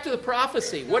 go back to the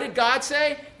prophecy. What did God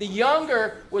say? The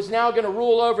younger was now going to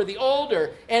rule over the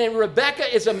older. And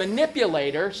Rebekah is a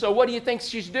manipulator. So what do you think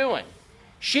she's doing?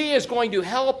 She is going to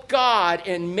help God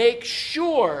and make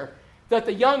sure that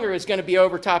the younger is going to be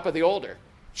over top of the older.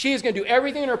 She is going to do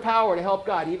everything in her power to help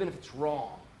God, even if it's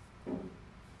wrong.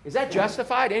 Is that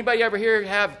justified? Anybody ever here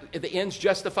have the ends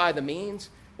justify the means?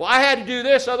 Well, I had to do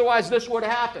this, otherwise this would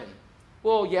happen.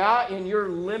 Well, yeah, in your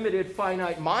limited,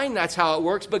 finite mind, that's how it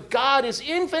works, but God is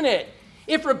infinite.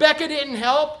 If Rebekah didn't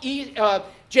help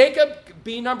Jacob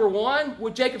be number one,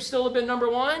 would Jacob still have been number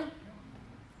one?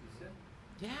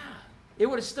 Yeah, it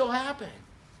would have still happened.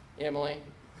 Emily,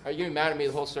 are you mad at me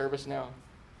the whole service now?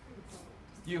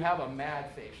 You have a mad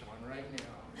face on right now.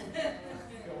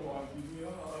 Go on, give me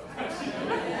a hug.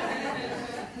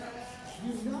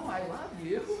 You know I love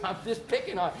you. I'm just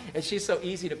picking on. And she's so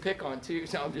easy to pick on, too,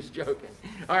 so I'm just joking.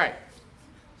 All right.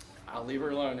 I'll leave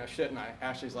her alone now, shouldn't I?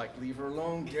 Ashley's like, leave her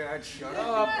alone, Dad. Shut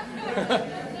up.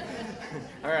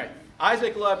 All right.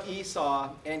 Isaac loved Esau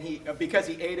and because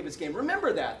he ate of his game.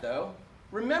 Remember that, though.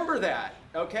 Remember that,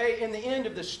 okay, in the end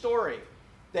of the story,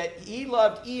 that he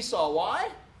loved Esau. Why?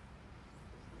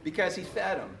 Because he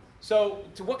fed him. So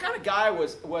what kind of guy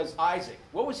was Isaac?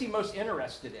 What was he most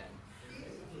interested in?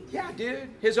 Yeah, dude,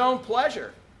 his own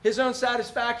pleasure, his own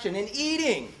satisfaction in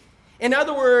eating. In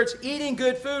other words, eating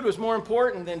good food was more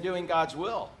important than doing God's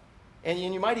will. And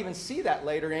you might even see that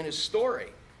later in his story.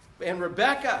 And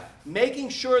Rebekah, making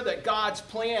sure that God's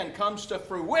plan comes to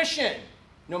fruition.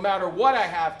 No matter what I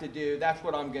have to do, that's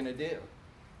what I'm going to do.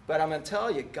 But I'm going to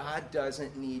tell you, God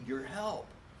doesn't need your help.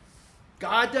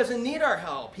 God doesn't need our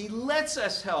help. He lets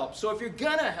us help. So if you're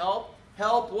going to help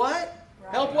what?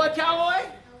 Right. Help what, cowboy?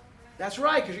 That's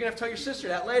right, because you're going to have to tell your sister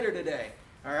that later today.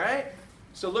 All right?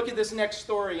 So look at this next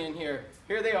story in here.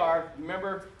 Here they are.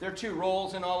 Remember, there are two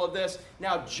roles in all of this.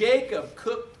 Now, Jacob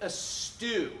cooked a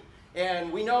stew.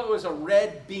 And we know it was a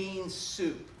red bean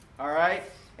soup. All right?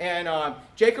 And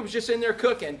Jacob was just in there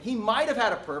cooking. He might have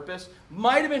had a purpose,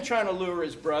 might have been trying to lure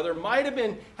his brother, might have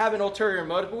been having an ulterior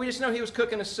motive, but we just know he was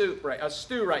cooking a stew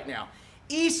right now.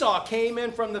 Esau came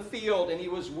in from the field and he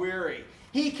was weary.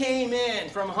 He came in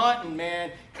from hunting,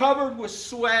 man, covered with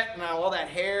sweat and all that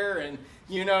hair and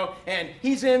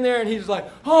he's in there and he's like,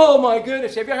 oh my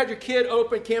goodness. Have you ever had your kid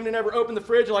Camden ever open the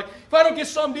fridge? You're like, if I don't get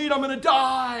something to eat, I'm going to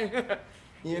die.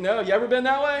 You ever been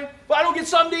that way? If I don't get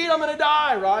something to eat, I'm going to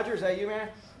die. Roger, is that you, man?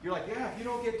 You're like, yeah, if you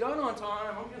don't get done on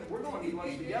time, we're going to eat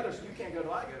lunch together, so you can't go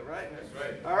till I go, right? That's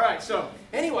right. All right, so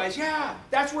anyways, yeah,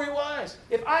 that's where he was.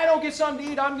 If I don't get something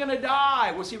to eat, I'm going to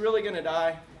die. Was he really going to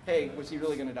die? Hey, was he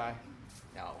really going to die?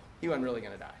 No, he wasn't really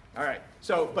going to die. All right,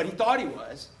 but he thought he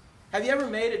was. Have you ever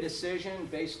made a decision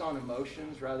based on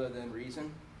emotions rather than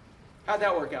reason? How'd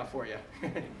that work out for you?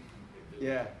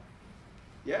 Yeah.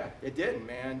 Yeah, it didn't,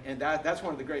 man. And that's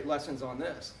one of the great lessons on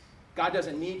this. God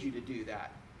doesn't need you to do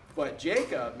that. But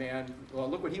Jacob, man, well,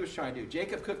 look what he was trying to do.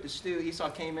 Jacob cooked a stew. Esau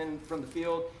came in from the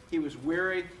field. He was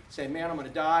weary. Said, man, I'm going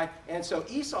to die. And so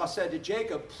Esau said to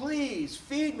Jacob, please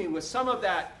feed me with some of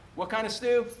that, what kind of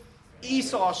stew?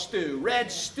 Esau stew,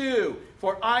 red stew.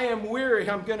 For I am weary,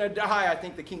 I'm going to die. I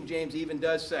think the King James even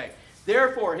does say.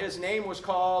 Therefore, his name was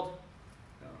called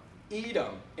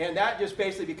Edom. And that just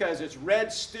basically because it's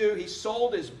red stew. He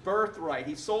sold his birthright.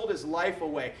 He sold his life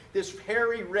away. This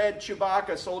hairy red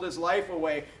Chewbacca sold his life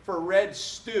away for red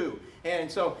stew.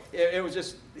 And so it was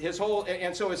just his whole,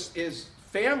 and so his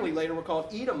family later were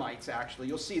called Edomites, actually.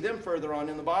 You'll see them further on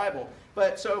in the Bible.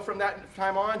 But so from that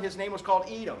time on, his name was called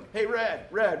Edom. Hey, red.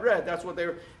 That's what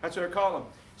they're calling him.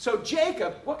 So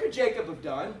Jacob, what could Jacob have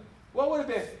done? What would have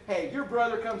been, hey, your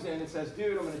brother comes in and says,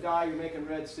 dude, I'm going to die. You're making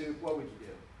red soup. What would you do?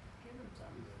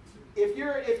 If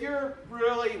you're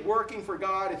really working for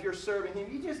God, if you're serving Him,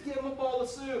 you just give Him a bowl of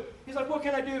soup. He's like, what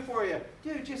can I do for you?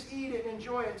 Dude, just eat it,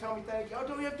 enjoy it, and tell me thank you. Oh,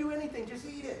 don't you have to do anything, just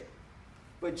eat it.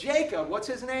 But Jacob, what's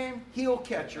his name? Heel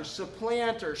catcher,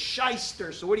 supplanter,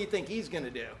 shyster. So what do you think he's going to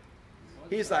do?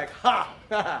 He's like,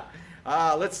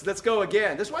 let's go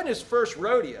again. This wasn't his first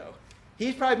rodeo.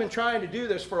 He's probably been trying to do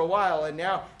this for a while, and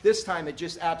now this time it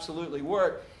just absolutely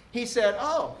worked. He said,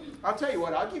 oh, I'll tell you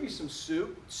what, I'll give you some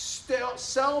soup.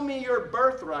 Sell me your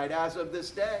birthright as of this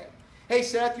day. Hey,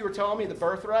 Seth, you were telling me the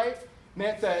birthright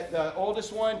meant that the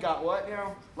oldest one got what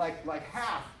now? Like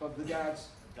half of the dad's.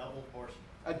 Double portion.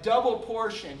 A double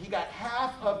portion. He got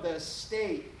half of the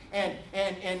estate. And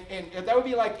that would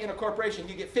be like in a corporation,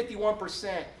 you get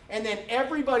 51%. And then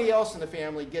everybody else in the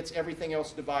family gets everything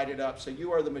else divided up. So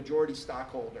you are the majority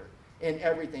stockholder in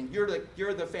everything.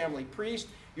 You're the family priest.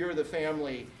 You're the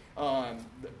family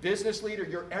business leader.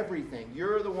 You're everything.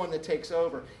 You're the one that takes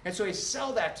over. And so he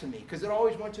sell that to me because it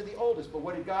always went to the oldest. But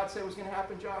what did God say was going to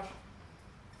happen, Josh?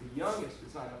 The youngest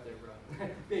is not up there, bro.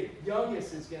 The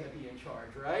youngest is going to be in charge,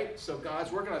 right? So God's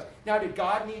working on us. Now, did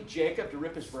God need Jacob to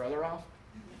rip his brother off?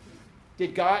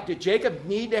 Did Jacob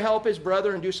need to help his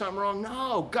brother and do something wrong?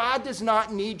 No, God does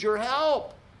not need your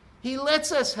help. He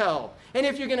lets us help. And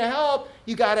if you're going to help,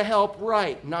 you got to help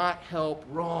right, not help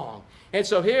wrong. And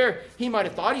so here, he might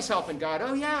have thought he's helping God.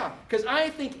 Oh, yeah, because I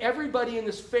think everybody in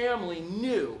this family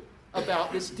knew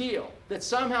about this deal, that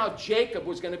somehow Jacob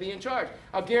was going to be in charge.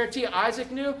 I'll guarantee you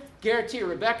Isaac knew, guarantee you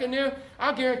Rebekah knew,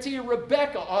 I'll guarantee you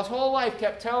Rebekah his whole life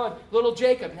kept telling little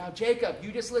Jacob, now Jacob,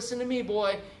 you just listen to me,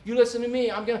 boy. You listen to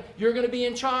me. You're going to be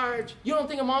in charge. You don't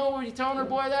think a mama would be telling her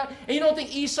boy that? And you don't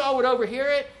think Esau would overhear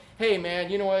it? Hey, man,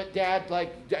 you know what, Dad,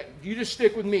 you just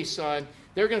stick with me, son.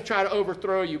 They're going to try to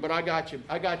overthrow you, but I got you.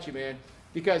 I got you, man.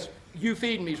 Because you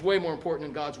feeding me is way more important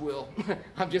than God's will.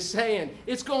 I'm just saying.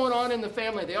 It's going on in the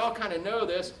family. They all kind of know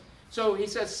this. So he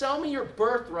says, sell me your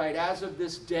birthright as of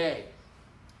this day.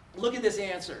 Look at this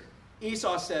answer.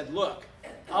 Esau said, look,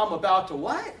 I'm about to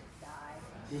what?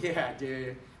 Die. Yeah,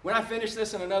 dude. When I finish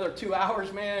this in another 2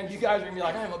 hours, man, you guys are going to be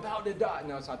like, I'm about to die.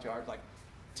 No, it's not 2 hours. Like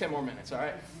 10 more minutes, all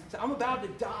right? So I'm about to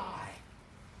die.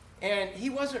 And he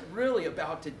wasn't really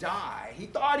about to die. He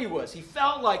thought he was. He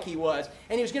felt like he was.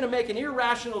 And he was going to make an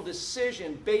irrational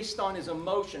decision based on his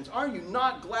emotions. Aren't you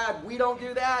not glad we don't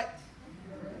do that?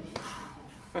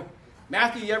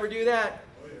 Matthew, you ever do that?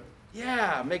 Oh,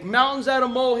 yeah. Yeah, make mountains out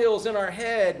of molehills in our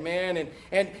head, man.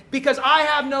 And because I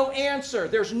have no answer.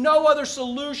 There's no other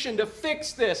solution to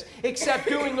fix this except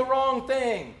doing the wrong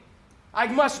thing. I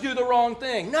must do the wrong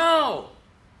thing. No.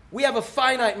 We have a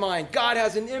finite mind. God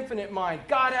has an infinite mind.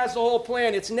 God has the whole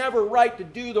plan. It's never right to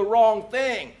do the wrong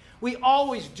thing. We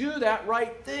always do that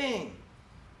right thing.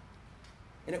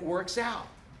 And it works out.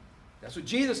 That's what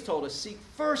Jesus told us. Seek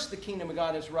first the kingdom of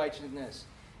God and his righteousness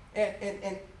and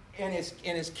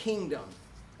his kingdom.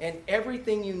 And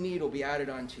everything you need will be added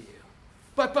unto you.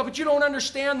 But you don't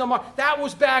understand that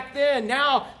was back then.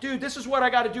 Now, dude, this is what I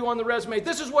got to do on the resume.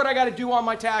 This is what I got to do on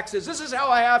my taxes. This is how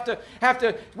I have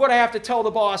to tell the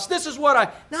boss. This is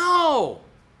what No.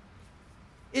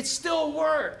 It still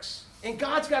works. And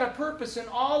God's got a purpose in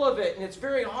all of it. And it's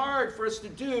very hard for us to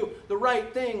do the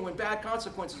right thing when bad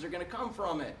consequences are going to come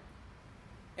from it.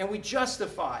 And we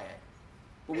justify it.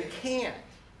 But we can't.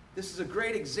 This is a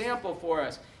great example for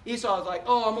us. Esau was like,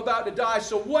 oh, I'm about to die,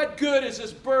 so what good is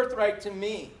this birthright to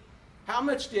me? How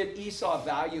much did Esau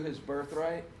value his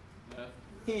birthright? Nothing.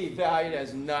 He valued it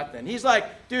as nothing. He's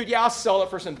like, dude, yeah, I'll sell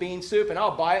it for some bean soup, and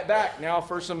I'll buy it back now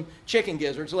for some chicken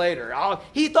gizzards later.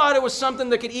 He thought it was something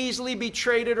that could easily be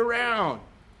traded around.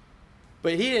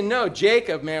 But he didn't know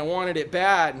Jacob, man, wanted it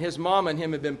bad, and his mama and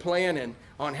him had been planning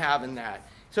on having that.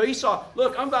 So Esau,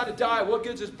 look, I'm about to die. What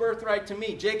good's his birthright to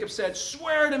me? Jacob said,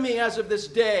 swear to me as of this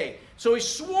day. So he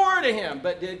swore to him.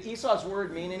 But did Esau's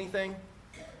word mean anything?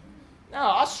 No,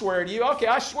 I'll swear to you. Okay,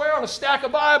 I swear on a stack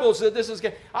of Bibles that this is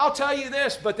good. I'll tell you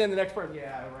this. But then the next person,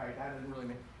 yeah, right, that doesn't really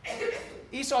mean.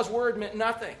 Esau's word meant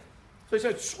nothing. So he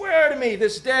said, swear to me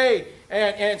this day.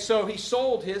 And so he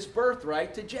sold his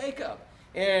birthright to Jacob.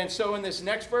 And so in this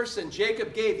next verse, and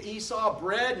Jacob gave Esau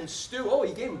bread and stew. Oh,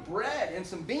 he gave him bread and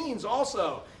some beans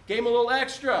also. Gave him a little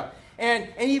extra. And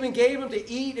even gave him to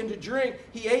eat and to drink.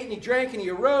 He ate and he drank and he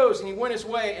arose and he went his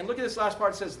way. And look at this last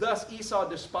part. It says, thus Esau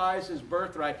despised his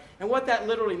birthright. And what that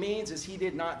literally means is he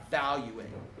did not value it.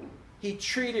 He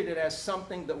treated it as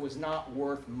something that was not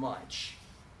worth much.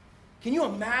 Can you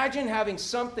imagine having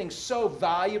something so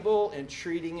valuable and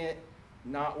treating it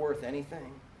not worth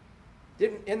anything?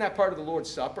 Isn't that part of the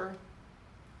Lord's Supper?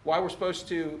 Why we're supposed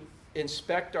to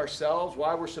inspect ourselves,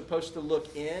 why we're supposed to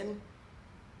look in?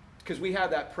 Because we have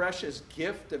that precious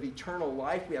gift of eternal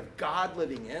life. We have God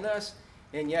living in us,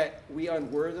 and yet we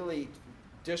unworthily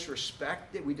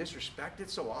disrespect it. We disrespect it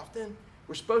so often.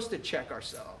 We're supposed to check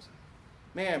ourselves.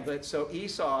 Man, but so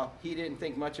Esau, he didn't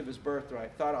think much of his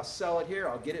birthright. Thought, I'll sell it here,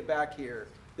 I'll get it back here.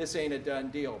 This ain't a done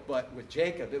deal. But with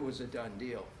Jacob, it was a done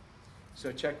deal.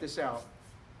 So check this out.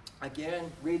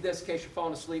 Again, read this in case you're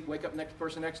falling asleep. Wake up next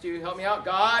person next to you. Help me out.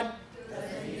 God.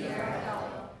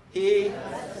 He.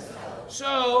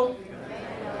 So.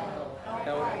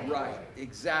 Right,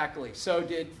 exactly. So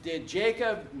did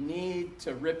Jacob need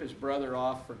to rip his brother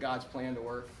off for God's plan to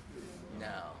work?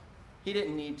 No. He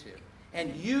didn't need to.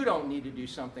 And you don't need to do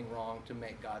something wrong to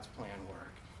make God's plan work,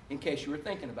 in case you were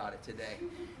thinking about it today.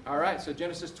 All right, so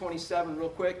Genesis 27 real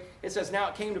quick. It says, now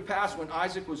it came to pass when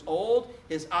Isaac was old,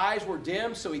 his eyes were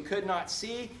dim, so he could not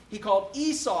see. He called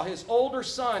Esau, his older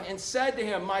son, and said to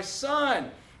him, my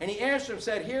son. And he answered him,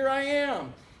 said, here I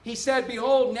am. He said,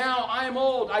 behold, now I am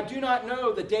old. I do not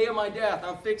know the day of my death.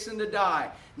 I'm fixing to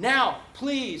die. Now,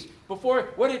 please,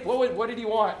 what did he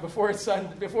want before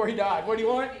he died? What did he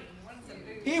want?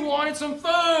 He wanted some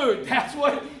food. That's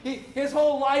what his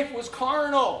whole life was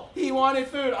carnal. He wanted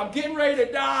food. I'm getting ready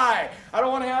to die. I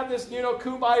don't want to have this,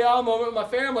 kumbaya moment with my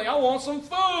family. I want some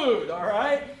food, all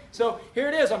right? So here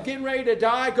it is. I'm getting ready to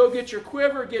die. Go get your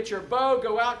quiver, get your bow,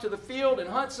 go out to the field and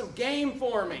hunt some game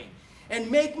for me. And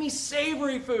make me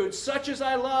savory food, such as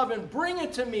I love, and bring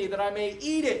it to me that I may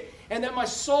eat it, and that my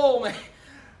soul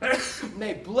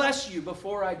may bless you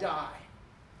before I die.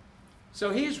 So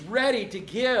he's ready to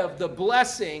give the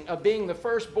blessing of being the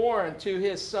firstborn to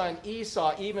his son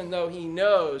Esau, even though he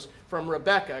knows from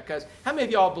Rebekah. Because how many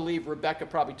of y'all believe Rebekah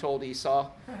probably told Esau?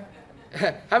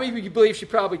 How many of you believe she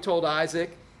probably told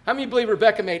Isaac? How many of you believe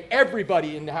Rebekah made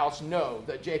everybody in the house know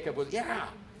that Jacob was? Yeah.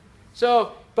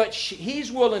 So, but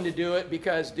he's willing to do it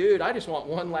because, dude, I just want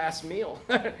one last meal.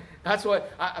 That's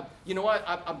what,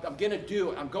 I'm going to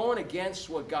do it. I'm going against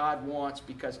what God wants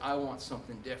because I want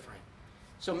something different.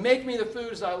 So make me the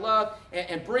foods I love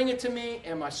and bring it to me,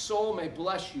 and my soul may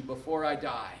bless you before I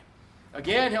die.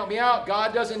 Again, help me out.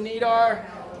 God doesn't need our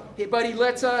help, but he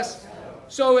lets us.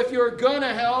 So if you're going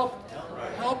to help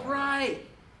right.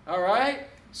 All right?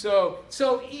 So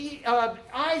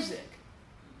Isaac,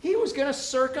 he was going to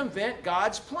circumvent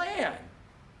God's plan.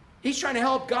 He's trying to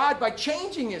help God by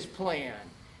changing his plan.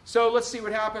 So let's see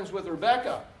what happens with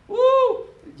Rebekah. Woo!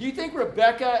 Do you think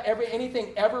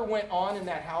anything ever went on in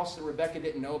that house that Rebekah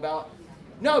didn't know about?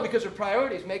 No, because her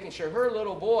priority is making sure her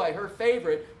little boy, her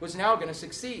favorite, was now going to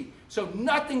succeed. So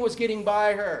nothing was getting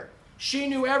by her. She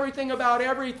knew everything about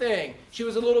everything. She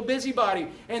was a little busybody,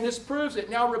 and this proves it.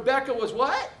 Now Rebekah was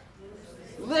what?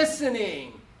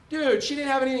 Listening. Dude, she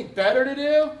didn't have anything better to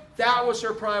do. That was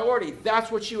her priority.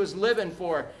 That's what she was living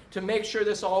for, to make sure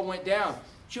this all went down.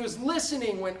 She was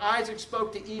listening when Isaac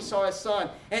spoke to Esau, his son.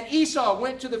 And Esau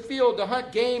went to the field to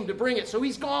hunt game to bring it. So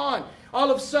he's gone.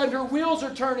 All of a sudden, her wheels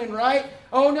are turning, right?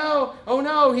 Oh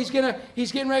no, he's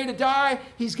getting ready to die.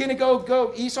 He's going to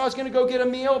go. Esau's going to go get a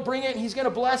meal, bring it, and he's going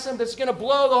to bless him. This is going to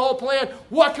blow the whole plan.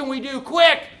 What can we do?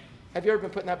 Quick! Have you ever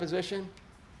been put in that position?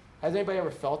 Has anybody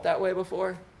ever felt that way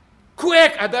before?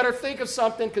 Quick! I better think of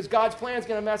something because God's plan is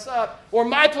going to mess up. Or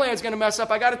my plan is going to mess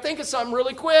up. I got to think of something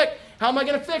really quick. How am I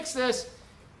going to fix this?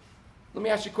 Let me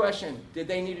ask you a question. Did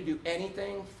they need to do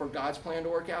anything for God's plan to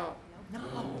work out? No.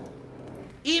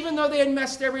 Even though they had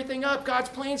messed everything up, God's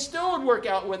plan still would work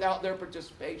out without their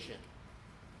participation.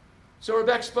 So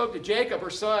Rebekah spoke to Jacob, her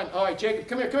son. All right, Jacob,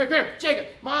 come here. Jacob,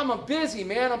 Mom, I'm busy,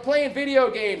 man. I'm playing video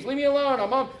games. Leave me alone.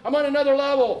 I'm on another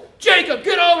level. Jacob,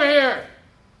 get over here.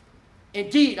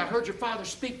 Indeed, I heard your father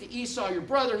speak to Esau, your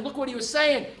brother, and look what he was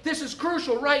saying. This is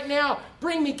crucial right now.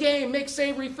 Bring me game, make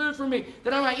savory food for me,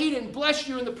 that I might eat it and bless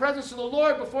you in the presence of the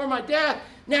Lord before my death.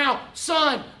 Now,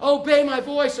 son, obey my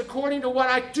voice according to what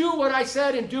I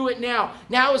said and do it now.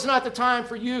 Now is not the time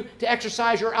for you to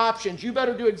exercise your options. You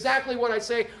better do exactly what I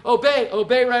say.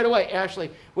 Obey right away.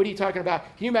 Ashley, what are you talking about?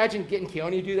 Can you imagine getting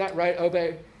Keone to do that, right?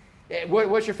 Obey.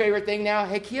 What's your favorite thing now?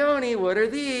 Hey, Keone, what are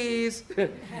these?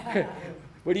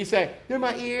 What do you say? They're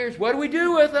my ears. What do we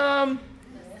do with them?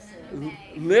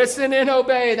 Listen and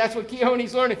obey. That's what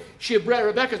Keone's learning.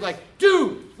 Rebecca's like,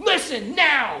 dude, listen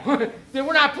now. Then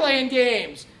we're not playing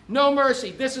games. No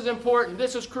mercy. This is important.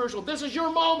 This is crucial. This is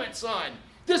your moment, son.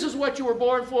 This is what you were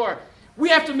born for. We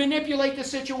have to manipulate the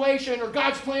situation or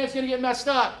God's plan is going to get messed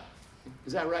up.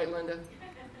 Is that right, Linda?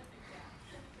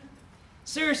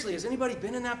 Seriously, has anybody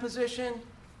been in that position?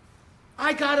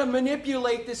 I got to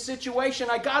manipulate this situation.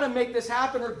 I got to make this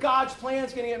happen or God's plan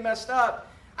is going to get messed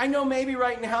up. I know maybe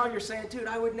right now you're saying, dude,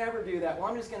 I would never do that. Well,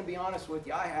 I'm just going to be honest with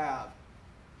you. I have.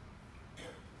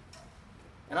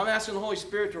 And I'm asking the Holy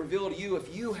Spirit to reveal to you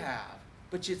if you have.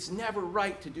 But it's never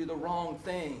right to do the wrong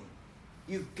thing.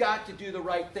 You've got to do the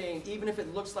right thing. Even if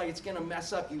it looks like it's going to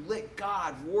mess up, you let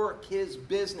God work his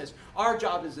business. Our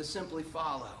job is to simply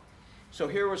follow. So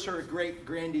here was her great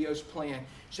grandiose plan.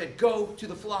 She said, go to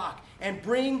the flock and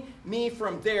bring me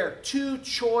from there 2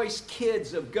 choice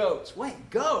kids of goats. Wait,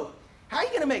 goat? How are you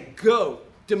going to make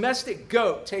domestic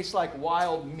goat, taste like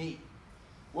wild meat?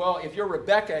 Well, if you're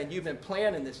Rebecca and you've been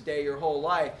planning this day your whole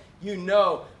life, you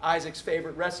know Isaac's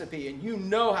favorite recipe, and you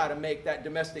know how to make that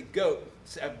domestic goat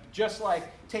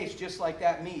taste just like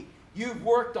that meat. You've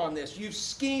worked on this. You've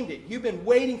schemed it. You've been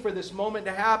waiting for this moment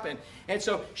to happen. And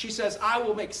so she says, I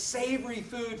will make savory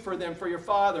food for them, for your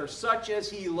father, such as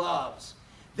he loves.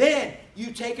 Then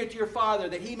you take it to your father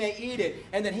that he may eat it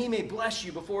and that he may bless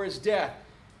you before his death.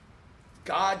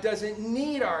 God doesn't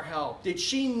need our help. Did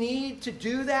she need to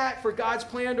do that for God's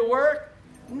plan to work?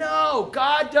 No,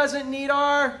 God doesn't need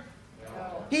our...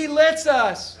 No. He lets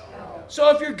us. No. So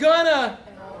if you're gonna,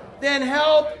 then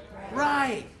help.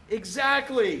 Right,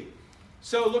 exactly.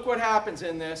 So look what happens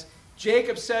in this.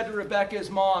 Jacob said to Rebekah's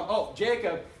mom, oh,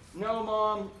 Jacob, no,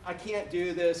 Mom, I can't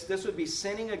do this. This would be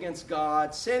sinning against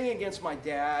God, sinning against my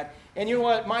dad. And you know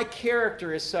what? My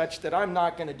character is such that I'm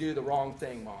not going to do the wrong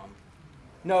thing, Mom.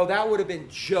 No, that would have been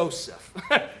Joseph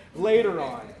later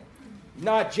on,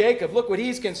 not Jacob. Look what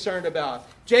he's concerned about.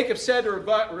 Jacob said to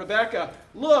Rebekah,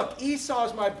 look,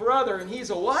 Esau's my brother, and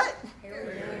he's a what?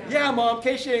 Yeah, Mom, in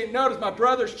case you didn't notice, my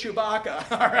brother's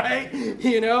Chewbacca, all right?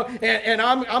 You know, and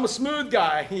I'm a smooth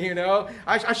guy, you know.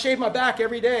 I shave my back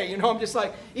every day, you know. I'm just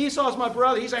like, Esau's my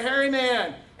brother. He's a hairy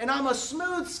man, and I'm a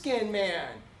smooth-skinned man.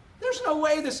 There's no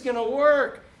way this is going to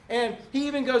work. And he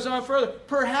even goes on further.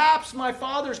 Perhaps my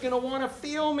father's going to want to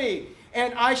feel me.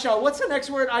 And I shall, what's the next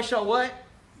word? I shall what?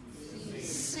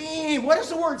 Seem. What does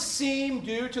the word seem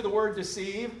do to the word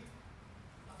deceive?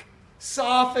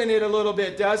 Soften it a little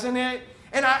bit, doesn't it?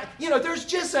 And there's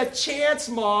just a chance,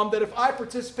 Mom, that if I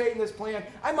participate in this plan,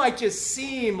 I might just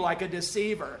seem like a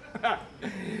deceiver.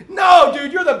 No,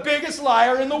 dude, you're the biggest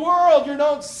liar in the world. You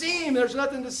don't seem. There's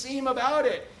nothing to seem about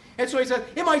it. And so he said,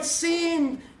 it might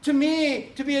seem to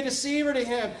me to be a deceiver to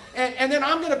him. And then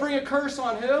I'm going to bring a curse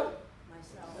on who?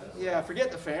 Myself. Yeah,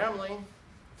 forget the family.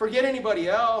 Forget anybody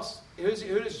else. Who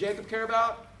does Jacob care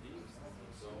about?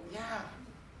 Yeah.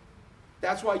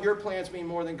 That's why your plans mean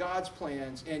more than God's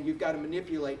plans. And you've got to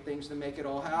manipulate things to make it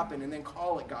all happen and then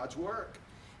call it God's work.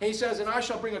 And he says, and I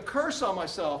shall bring a curse on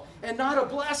myself and not a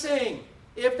blessing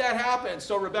if that happens.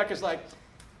 So Rebekah's like,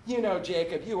 you know,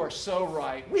 Jacob, you are so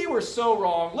right. We were so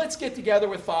wrong. Let's get together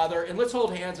with Father and let's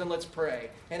hold hands and let's pray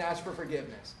and ask for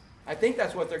forgiveness. I think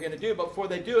that's what they're going to do. But before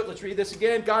they do it, let's read this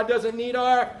again. God doesn't need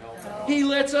our... No. He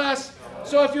lets us. No.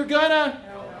 So if you're gonna,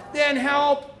 then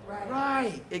help.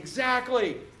 Right.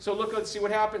 Exactly. So let's see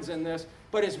what happens in this.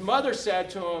 But his mother said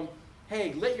to him,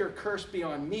 hey, let your curse be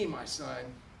on me, my son.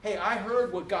 Hey, I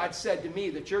heard what God said to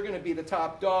me, that you're going to be the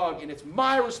top dog, and it's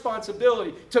my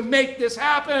responsibility to make this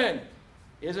happen.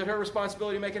 Is it her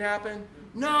responsibility to make it happen?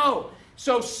 No.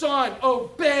 So, son,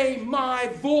 obey my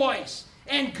voice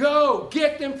and go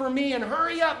get them for me and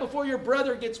hurry up before your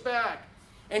brother gets back.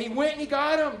 And he went and he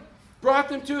got them, brought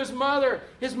them to his mother.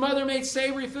 His mother made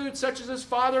savory food such as his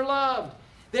father loved.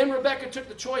 Then Rebekah took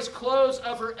the choice clothes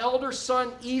of her elder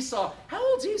son Esau. How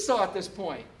old's Esau at this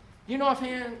point? You know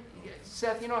offhand,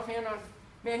 Seth,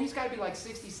 man, he's got to be like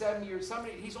 60, 70 years.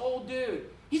 Somebody, he's an old dude.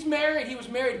 He's married. He was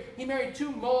married. He married 2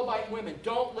 Moabite women.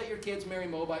 Don't let your kids marry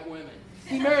Moabite women.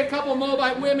 He married a couple of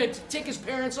Moabite women to tick his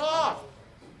parents off.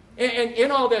 And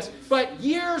in all this. But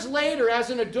years later, as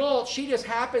an adult, she just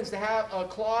happens to have a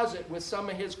closet with some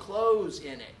of his clothes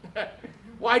in it.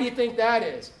 Why do you think that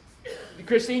is?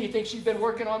 Christine, you think she's been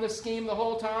working on this scheme the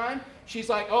whole time? She's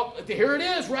like, oh, here it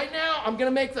is right now.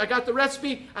 I got the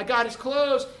recipe. I got his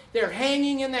clothes. They're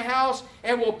hanging in the house.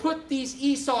 And we'll put these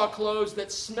Esau clothes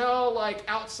that smell like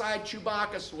outside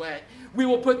Chewbacca sweat. We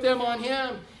will put them on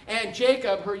him and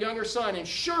Jacob, her younger son. And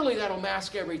surely that'll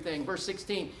mask everything. Verse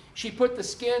 16. She put the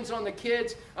skins on the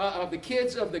kids of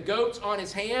the goats on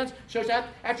his hands. So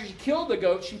after she killed the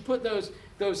goat, she put those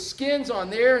skins on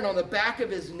there and on the back of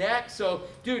his neck. So,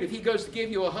 dude, if he goes to give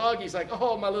you a hug, he's like,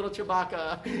 oh, my little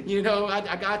Chewbacca. You know,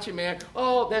 I got you, man.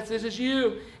 Oh, this is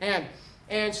you.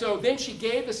 And so then she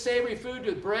gave the savory food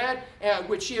to the bread,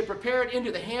 which she had prepared,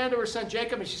 into the hand of her son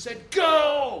Jacob. And she said,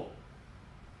 go.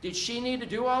 Did she need to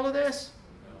do all of this?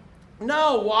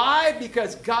 No. Why?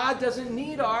 Because God doesn't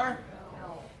need our...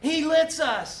 He lets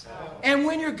us. And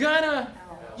when you're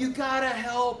you gotta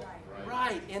help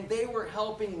right. And they were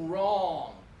helping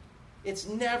wrong. It's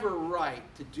never right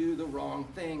to do the wrong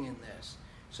thing in this.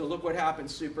 So look what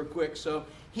happens super quick. So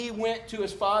he went to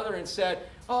his father and said,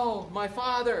 oh, my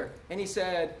father. And he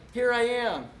said, here I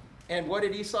am. And what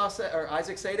did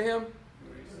Isaac say to him?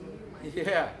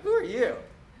 Yeah, who are you?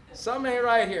 Something ain't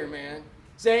right here, man.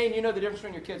 Zane, you know the difference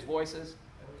between your kids' voices?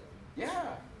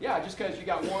 Yeah, just because you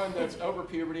got one that's over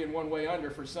puberty and one way under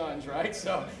for sons, right?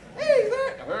 So, hey,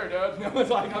 I heard it. No, it's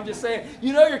like, I'm just saying,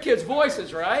 you know your kids'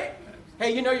 voices, right?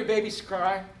 Hey, you know your babies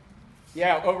cry?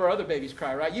 Yeah, over other babies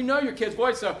cry, right? You know your kid's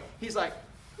voice. So he's like,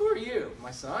 who are you? My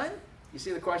son? You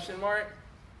see the question mark?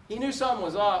 He knew something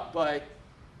was up, but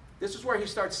this is where he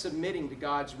starts submitting to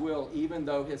God's will, even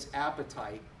though his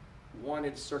appetite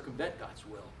wanted to circumvent God's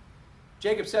will.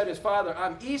 Jacob said to his father,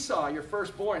 I'm Esau, your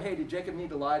firstborn. Hey, did Jacob need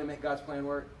to lie to make God's plan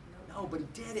work? No, but he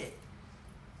did it.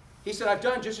 He said, I've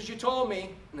done just as you told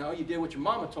me. No, you did what your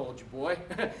mama told you, boy.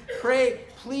 Pray,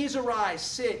 please arise,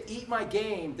 sit, eat my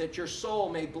game, that your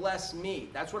soul may bless me.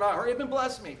 That's what I heard. Him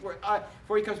bless me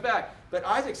before he comes back. But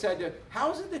Isaac said to him,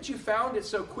 how is it that you found it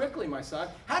so quickly, my son?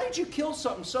 How did you kill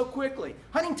something so quickly?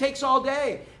 Hunting takes all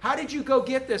day. How did you go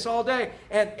get this all day?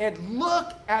 And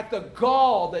look at the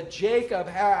gall that Jacob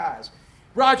has.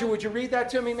 Roger, would you read that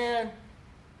to me, man? And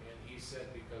he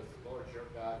said, because the Lord your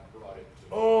God brought it to me.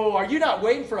 Oh, are you not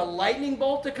waiting for a lightning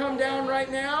bolt to come down right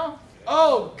now?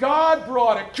 Oh, God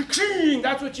brought it. Ka-ching!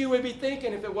 That's what you would be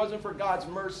thinking if it wasn't for God's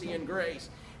mercy and grace.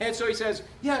 And so he says,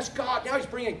 yes, God. Now he's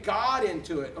bringing God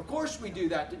into it. Of course we do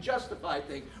that to justify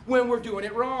things when we're doing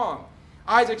it wrong.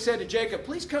 Isaac said to Jacob,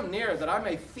 please come near that I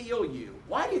may feel you.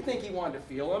 Why do you think he wanted to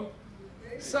feel him?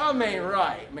 Something ain't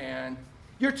right, man.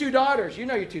 Your two daughters, you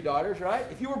know your two daughters, right?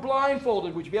 If you were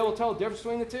blindfolded, would you be able to tell the difference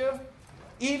between the two?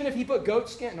 Even if he put goat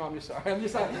skin, no, I'm just sorry. I'm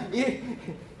just like,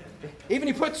 even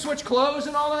if he switch clothes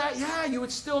and all of that, yeah, you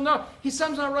would still know.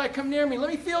 Something's not right. Come near me. Let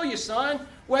me feel you, son,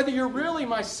 whether you're really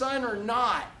my son or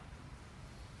not.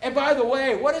 And by the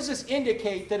way, what does this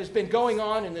indicate that has been going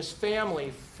on in this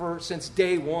family since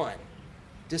day one?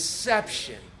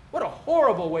 Deception. What a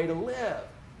horrible way to live.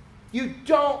 You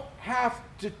don't have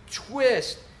to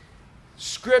twist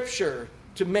Scripture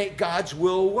to make God's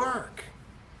will work.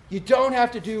 You don't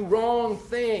have to do wrong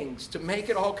things to make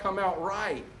it all come out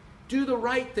right. Do the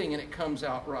right thing and it comes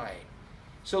out right.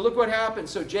 So look what happened.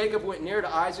 So Jacob went near to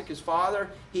Isaac, his father.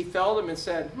 He felt him and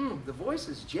said, the voice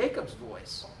is Jacob's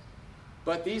voice.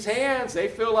 But these hands, they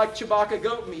feel like Chewbacca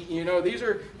goat meat. You know, these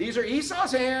are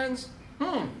Esau's hands.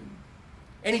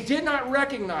 And he did not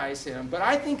recognize him. But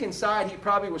I think inside he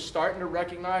probably was starting to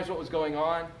recognize what was going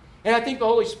on. And I think the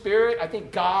Holy Spirit, I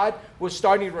think God was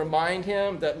starting to remind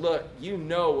him that, look, you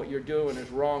know what you're doing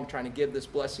is wrong, trying to give this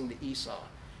blessing to Esau.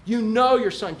 You know your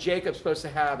son Jacob's supposed to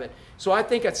have it. So I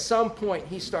think at some point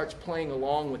he starts playing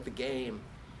along with the game.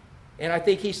 And I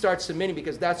think he starts submitting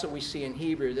because that's what we see in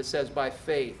Hebrews. It says by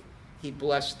faith he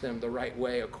blessed them the right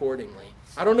way accordingly.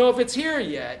 I don't know if it's here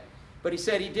yet, but he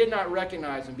said he did not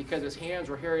recognize him because his hands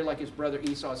were hairy like his brother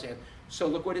Esau's hands. So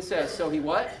look what it says. So he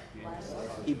what?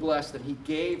 He blessed him. He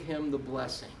gave him the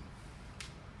blessing.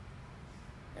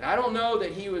 And I don't know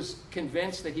that he was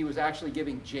convinced that he was actually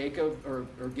giving Jacob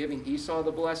or giving Esau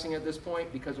the blessing at this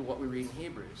point because of what we read in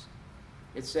Hebrews.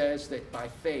 It says that by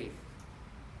faith,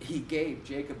 he gave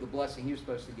Jacob the blessing he was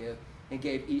supposed to give and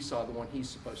gave Esau the one he's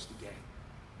supposed to give.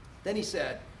 Then he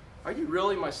said, are you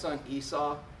really my son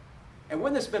Esau? And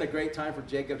wouldn't this have been a great time for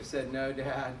Jacob to say, no,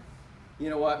 Dad, you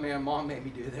know what, man, Mom made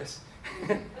me do this.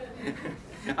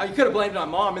 You could have blamed it on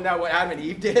Mom, and that's what Adam and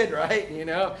Eve did, right? You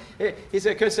know, he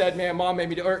could have said, man, Mom made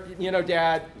me do it. Or, you know,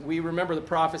 Dad, we remember the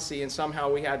prophecy, and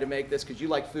somehow we had to make this because you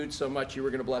like food so much you were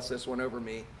going to bless this one over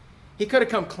me. He could have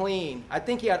come clean. I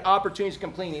think he had opportunities to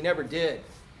come clean. He never did.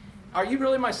 Are you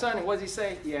really my son? And what does he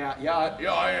say? Yeah,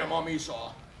 I am. I'm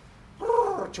Esau.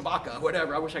 Chewbacca,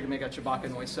 whatever. I wish I could make a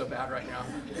Chewbacca noise so bad right now.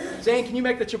 Zane, can you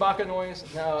make the Chewbacca noise?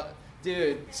 No.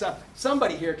 Dude,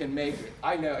 somebody here can make it.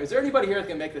 I know. Is there anybody here that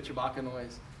can make the Chewbacca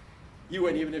noise? You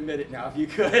wouldn't even admit it now if you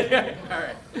could. All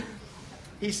right.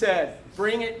 He said,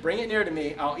 bring it near to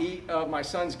me. I'll eat of my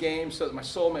son's game so that my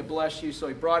soul may bless you. So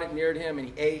he brought it near to him and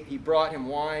he ate. He brought him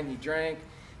wine. He drank.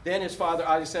 Then his father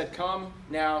Isaac said, come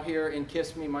now here and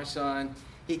kiss me, my son.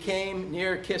 He came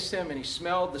near, kissed him, and he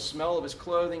smelled the smell of his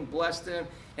clothing, blessed him,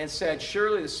 and said,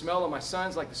 surely the smell of my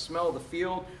son's like the smell of the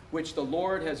field, which the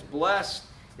Lord has blessed.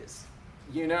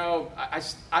 You know,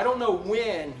 I don't know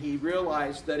when he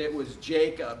realized that it was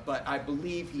Jacob, but I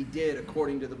believe he did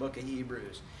according to the book of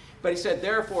Hebrews. But he said,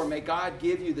 therefore, may God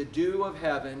give you the dew of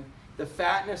heaven, the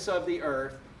fatness of the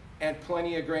earth, and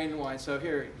plenty of grain and wine. So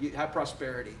here, you have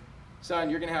prosperity. Son,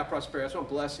 you're going to have prosperity. That's what I'm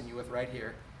blessing you with right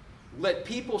here. Let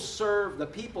people serve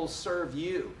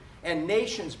you, and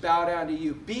nations bow down to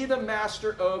you. Be the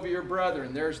master over your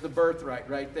brethren. There's the birthright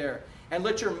right there. And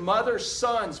let your mother's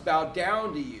sons bow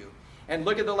down to you. And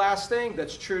look at the last thing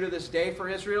that's true to this day for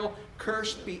Israel.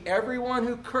 Cursed be everyone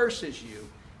who curses you,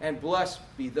 and blessed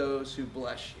be those who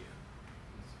bless you.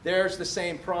 There's the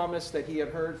same promise that he had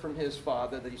heard from his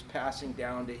father that he's passing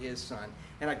down to his son.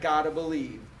 And I got to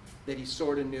believe that he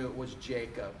sort of knew it was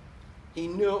Jacob. He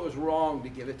knew it was wrong to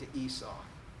give it to Esau.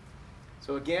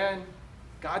 So again,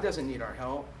 God doesn't need our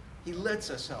help. He lets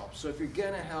us help. So if you're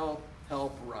going to help,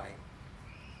 help right.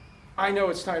 I know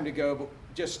it's time to go, but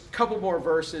just a couple more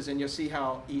verses and you'll see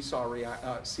how Esau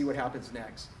see what happens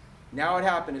next. Now it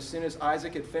happened as soon as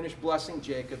Isaac had finished blessing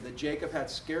Jacob, that Jacob had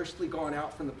scarcely gone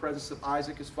out from the presence of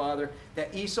Isaac his father,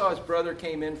 that Esau his brother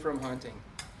came in from hunting.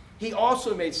 He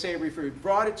also made savory food,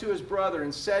 brought it to his brother,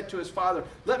 and said to his father,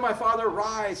 "Let my father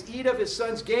rise, eat of his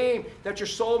son's game, that your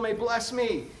soul may bless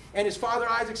me." And his father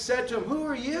Isaac said to him, "Who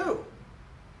are you?"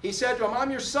 He said to him,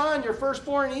 "I'm your son, your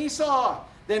firstborn Esau."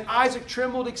 Then Isaac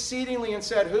trembled exceedingly and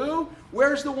said, "Who?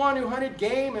 Where's the one who hunted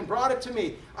game and brought it to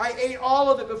me? I ate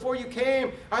all of it before you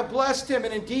came. I blessed him,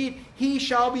 and indeed he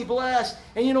shall be blessed."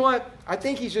 And you know what? I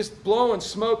think he's just blowing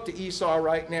smoke to Esau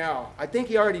right now. I think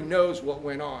he already knows what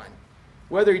went on.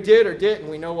 Whether he did or didn't,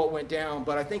 we know what went down,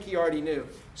 but I think he already knew.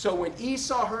 So when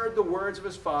Esau heard the words of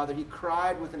his father, he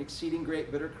cried with an exceeding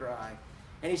great bitter cry.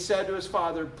 And he said to his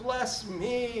father, "Bless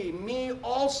me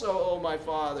also, O my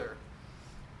father."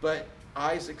 But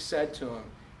Isaac said to him,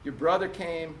 "Your brother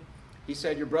came," he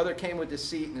said, "your brother came with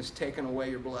deceit and has taken away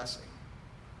your blessing."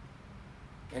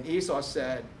 And Esau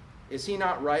said, "Is he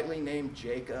not rightly named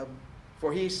Jacob?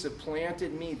 For he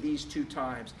supplanted me these 2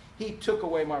 times. He took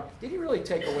away my..." Did he really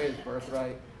take away his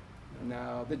birthright?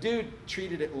 No. The dude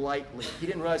treated it lightly. He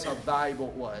didn't realize how valuable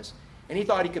it was. And he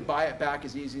thought he could buy it back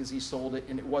as easy as he sold it,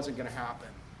 and it wasn't going to happen.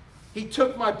 He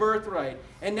took my birthright,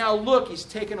 and now look, he's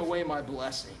taken away my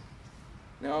blessing.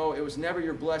 No, it was never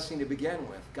your blessing to begin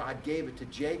with. God gave it to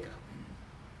Jacob.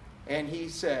 And he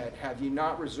said, "Have you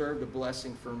not reserved a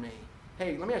blessing for me?"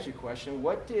 Hey, let me ask you a question.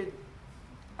 What did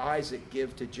Isaac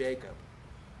give to Jacob?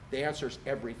 The answer is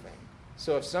everything.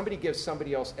 So if somebody gives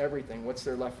somebody else everything, what's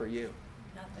there left for you?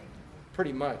 Nothing.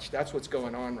 Pretty much. That's what's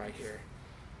going on right here.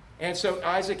 And so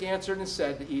Isaac answered and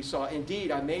said to Esau, "Indeed,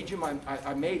 I made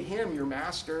him your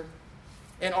master,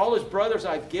 and all his brothers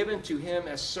I've given to him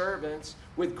as servants,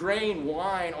 with grain,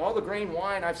 wine, all the grain,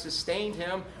 wine, I've sustained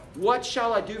him. What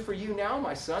shall I do for you now,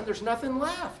 my son? There's nothing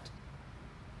left."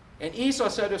 And Esau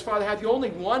said to his father, "Have you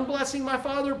only one blessing, my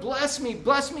father? Bless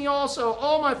me also.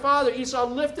 Oh, my father." Esau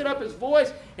lifted up his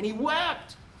voice, and he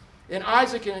wept. And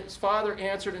Isaac and his father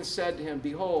answered and said to him,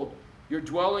 "Behold, your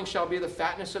dwelling shall be the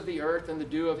fatness of the earth and the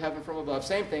dew of heaven from above."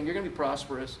 Same thing. You're going to be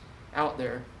prosperous out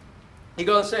there. He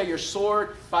goes and say, "Your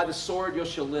sword, by the sword you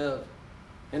shall live."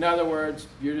 In other words,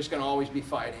 you're just going to always be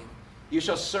fighting. "You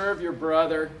shall serve your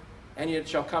brother, and it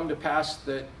shall come to pass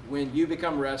that when you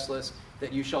become restless,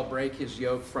 that you shall break his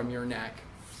yoke from your neck."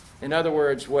 In other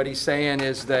words, what he's saying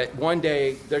is that one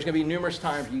day, there's going to be numerous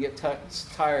times you get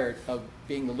tired of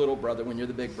being the little brother when you're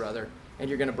the big brother, and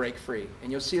you're going to break free.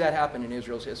 And you'll see that happen in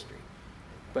Israel's history.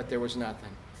 But there was nothing.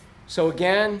 So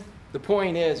again, the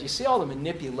point is, you see all the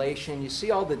manipulation, you see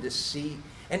all the deceit,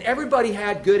 and everybody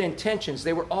had good intentions.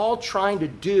 They were all trying to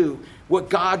do what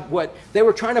they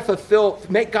were trying to fulfill,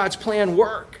 make God's plan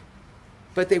work.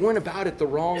 But they went about it the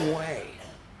wrong way.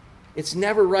 It's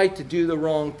never right to do the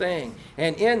wrong thing.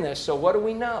 And in this, so what do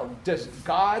we know?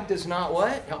 God does not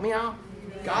what? Help me out.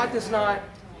 God does not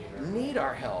need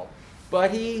our help,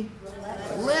 but he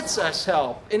lets us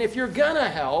help. And if you're going to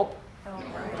help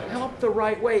the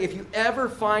right way. If you ever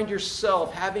find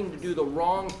yourself having to do the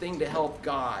wrong thing to help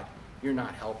God, you're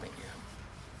not helping him.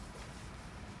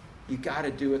 You got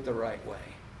to do it the right way.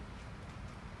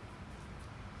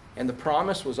 And the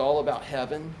promise was all about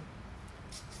heaven.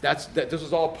 This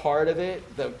was all part of it.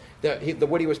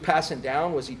 What he was passing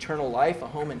down was eternal life, a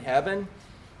home in heaven.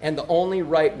 And the only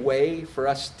right way for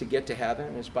us to get to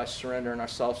heaven is by surrendering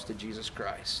ourselves to Jesus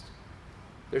Christ.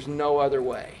 There's no other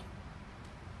way.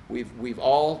 We've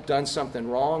all done something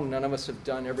wrong. None of us have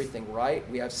done everything right.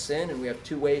 We have sin, and we have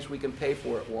 2 ways we can pay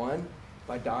for it. 1,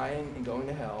 by dying and going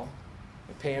to hell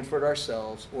and paying for it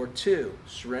ourselves. Or 2,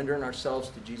 surrendering ourselves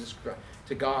to Jesus Christ,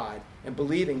 to God, and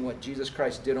believing what Jesus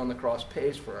Christ did on the cross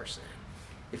pays for our sin.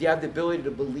 If you have the ability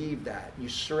to believe that, you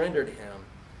surrender to him,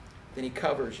 then he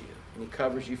covers you, and he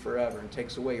covers you forever and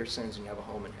takes away your sins, and you have a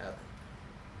home in heaven.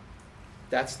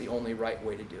 That's the only right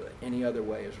way to do it. Any other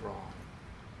way is wrong.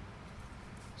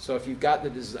 So if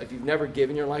you've never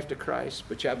given your life to Christ,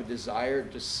 but you have a desire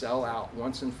to sell out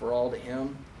once and for all to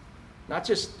him, not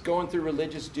just going through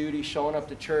religious duty, showing up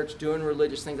to church, doing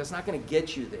religious things, that's not going to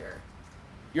get you there.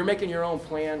 You're making your own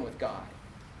plan with God.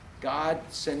 God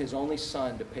sent his only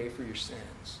son to pay for your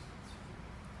sins.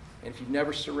 And if you've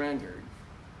never surrendered,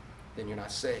 then you're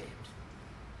not saved.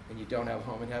 And you don't have a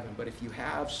home in heaven. But if you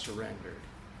have surrendered,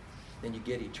 then you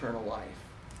get eternal life.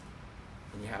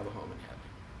 And you have a home in heaven.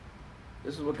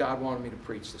 This is what God wanted me to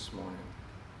preach this morning.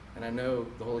 And I know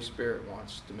the Holy Spirit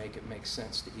wants to make it make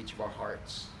sense to each of our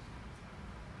hearts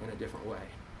in a different way.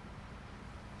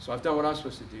 So I've done what I'm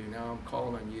supposed to do. Now I'm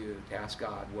calling on you to ask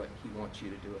God what he wants you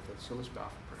to do with it. So let's bow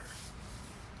for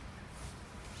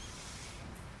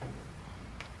prayer.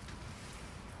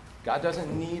 God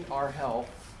doesn't need our help,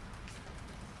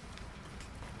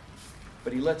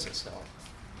 but he lets us help.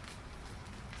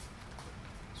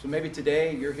 So maybe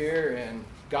today you're here and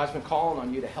God's been calling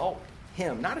on you to help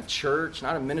him. Not a church,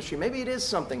 not a ministry. Maybe it is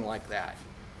something like that.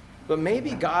 But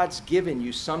maybe God's given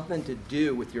you something to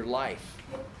do with your life,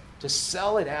 to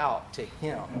sell it out to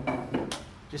him.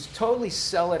 Just totally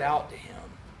sell it out to him.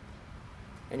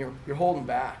 And you're holding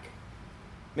back.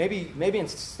 Maybe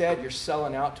instead you're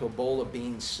selling out to a bowl of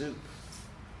bean soup.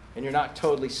 And you're not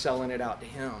totally selling it out to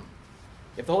him.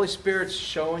 If the Holy Spirit's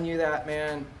showing you that,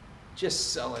 man,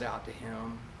 just sell it out to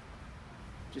him.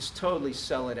 Just totally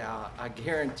sell it out. I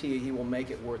guarantee you he will make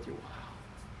it worth your while.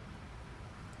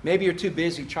 Maybe you're too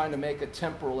busy trying to make a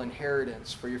temporal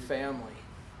inheritance for your family,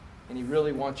 and he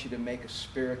really wants you to make a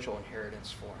spiritual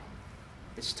inheritance for him.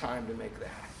 It's time to make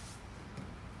that.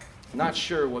 I'm not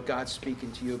sure what God's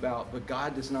speaking to you about, but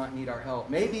God does not need our help.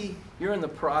 Maybe you're in the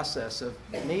process of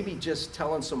maybe just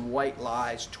telling some white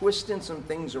lies, twisting some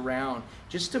things around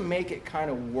just to make it kind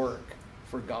of work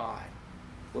for God.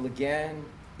 Well, again,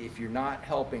 if you're not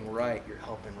helping right, you're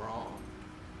helping wrong.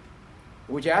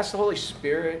 Would you ask the Holy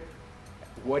Spirit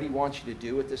what he wants you to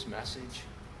do with this message?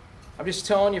 I'm just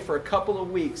telling you, for a couple of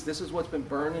weeks, this is what's been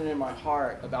burning in my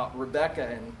heart about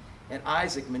Rebecca and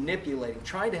Isaac manipulating,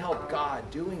 trying to help God,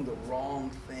 doing the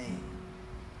wrong thing.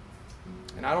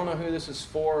 And I don't know who this is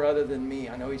for other than me.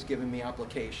 I know he's given me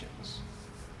applications.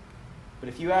 But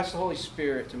if you ask the Holy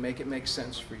Spirit to make it make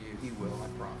sense for you, he will, I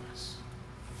promise.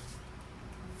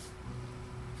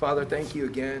 Father, thank you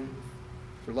again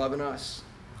for loving us.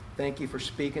 Thank you for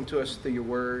speaking to us through your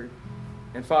word.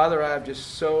 And Father, I've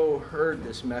just so heard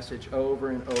this message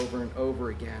over and over and over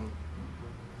again,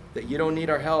 that you don't need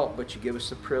our help, but you give us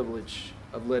the privilege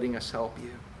of letting us help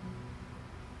you.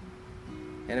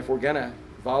 And if we're going to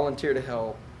volunteer to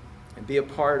help and be a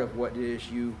part of what it is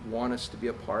you want us to be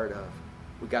a part of,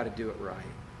 we got to do it right.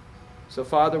 So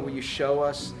Father, will you show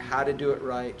us how to do it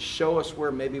right? Show us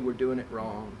where maybe we're doing it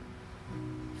wrong.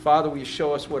 Father, will you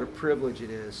show us what a privilege it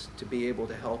is to be able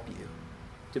to help you,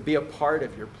 to be a part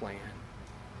of your plan,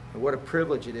 and what a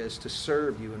privilege it is to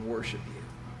serve you and worship you.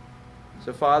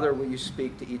 So Father, will you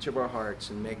speak to each of our hearts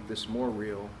and make this more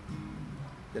real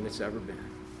than it's ever been.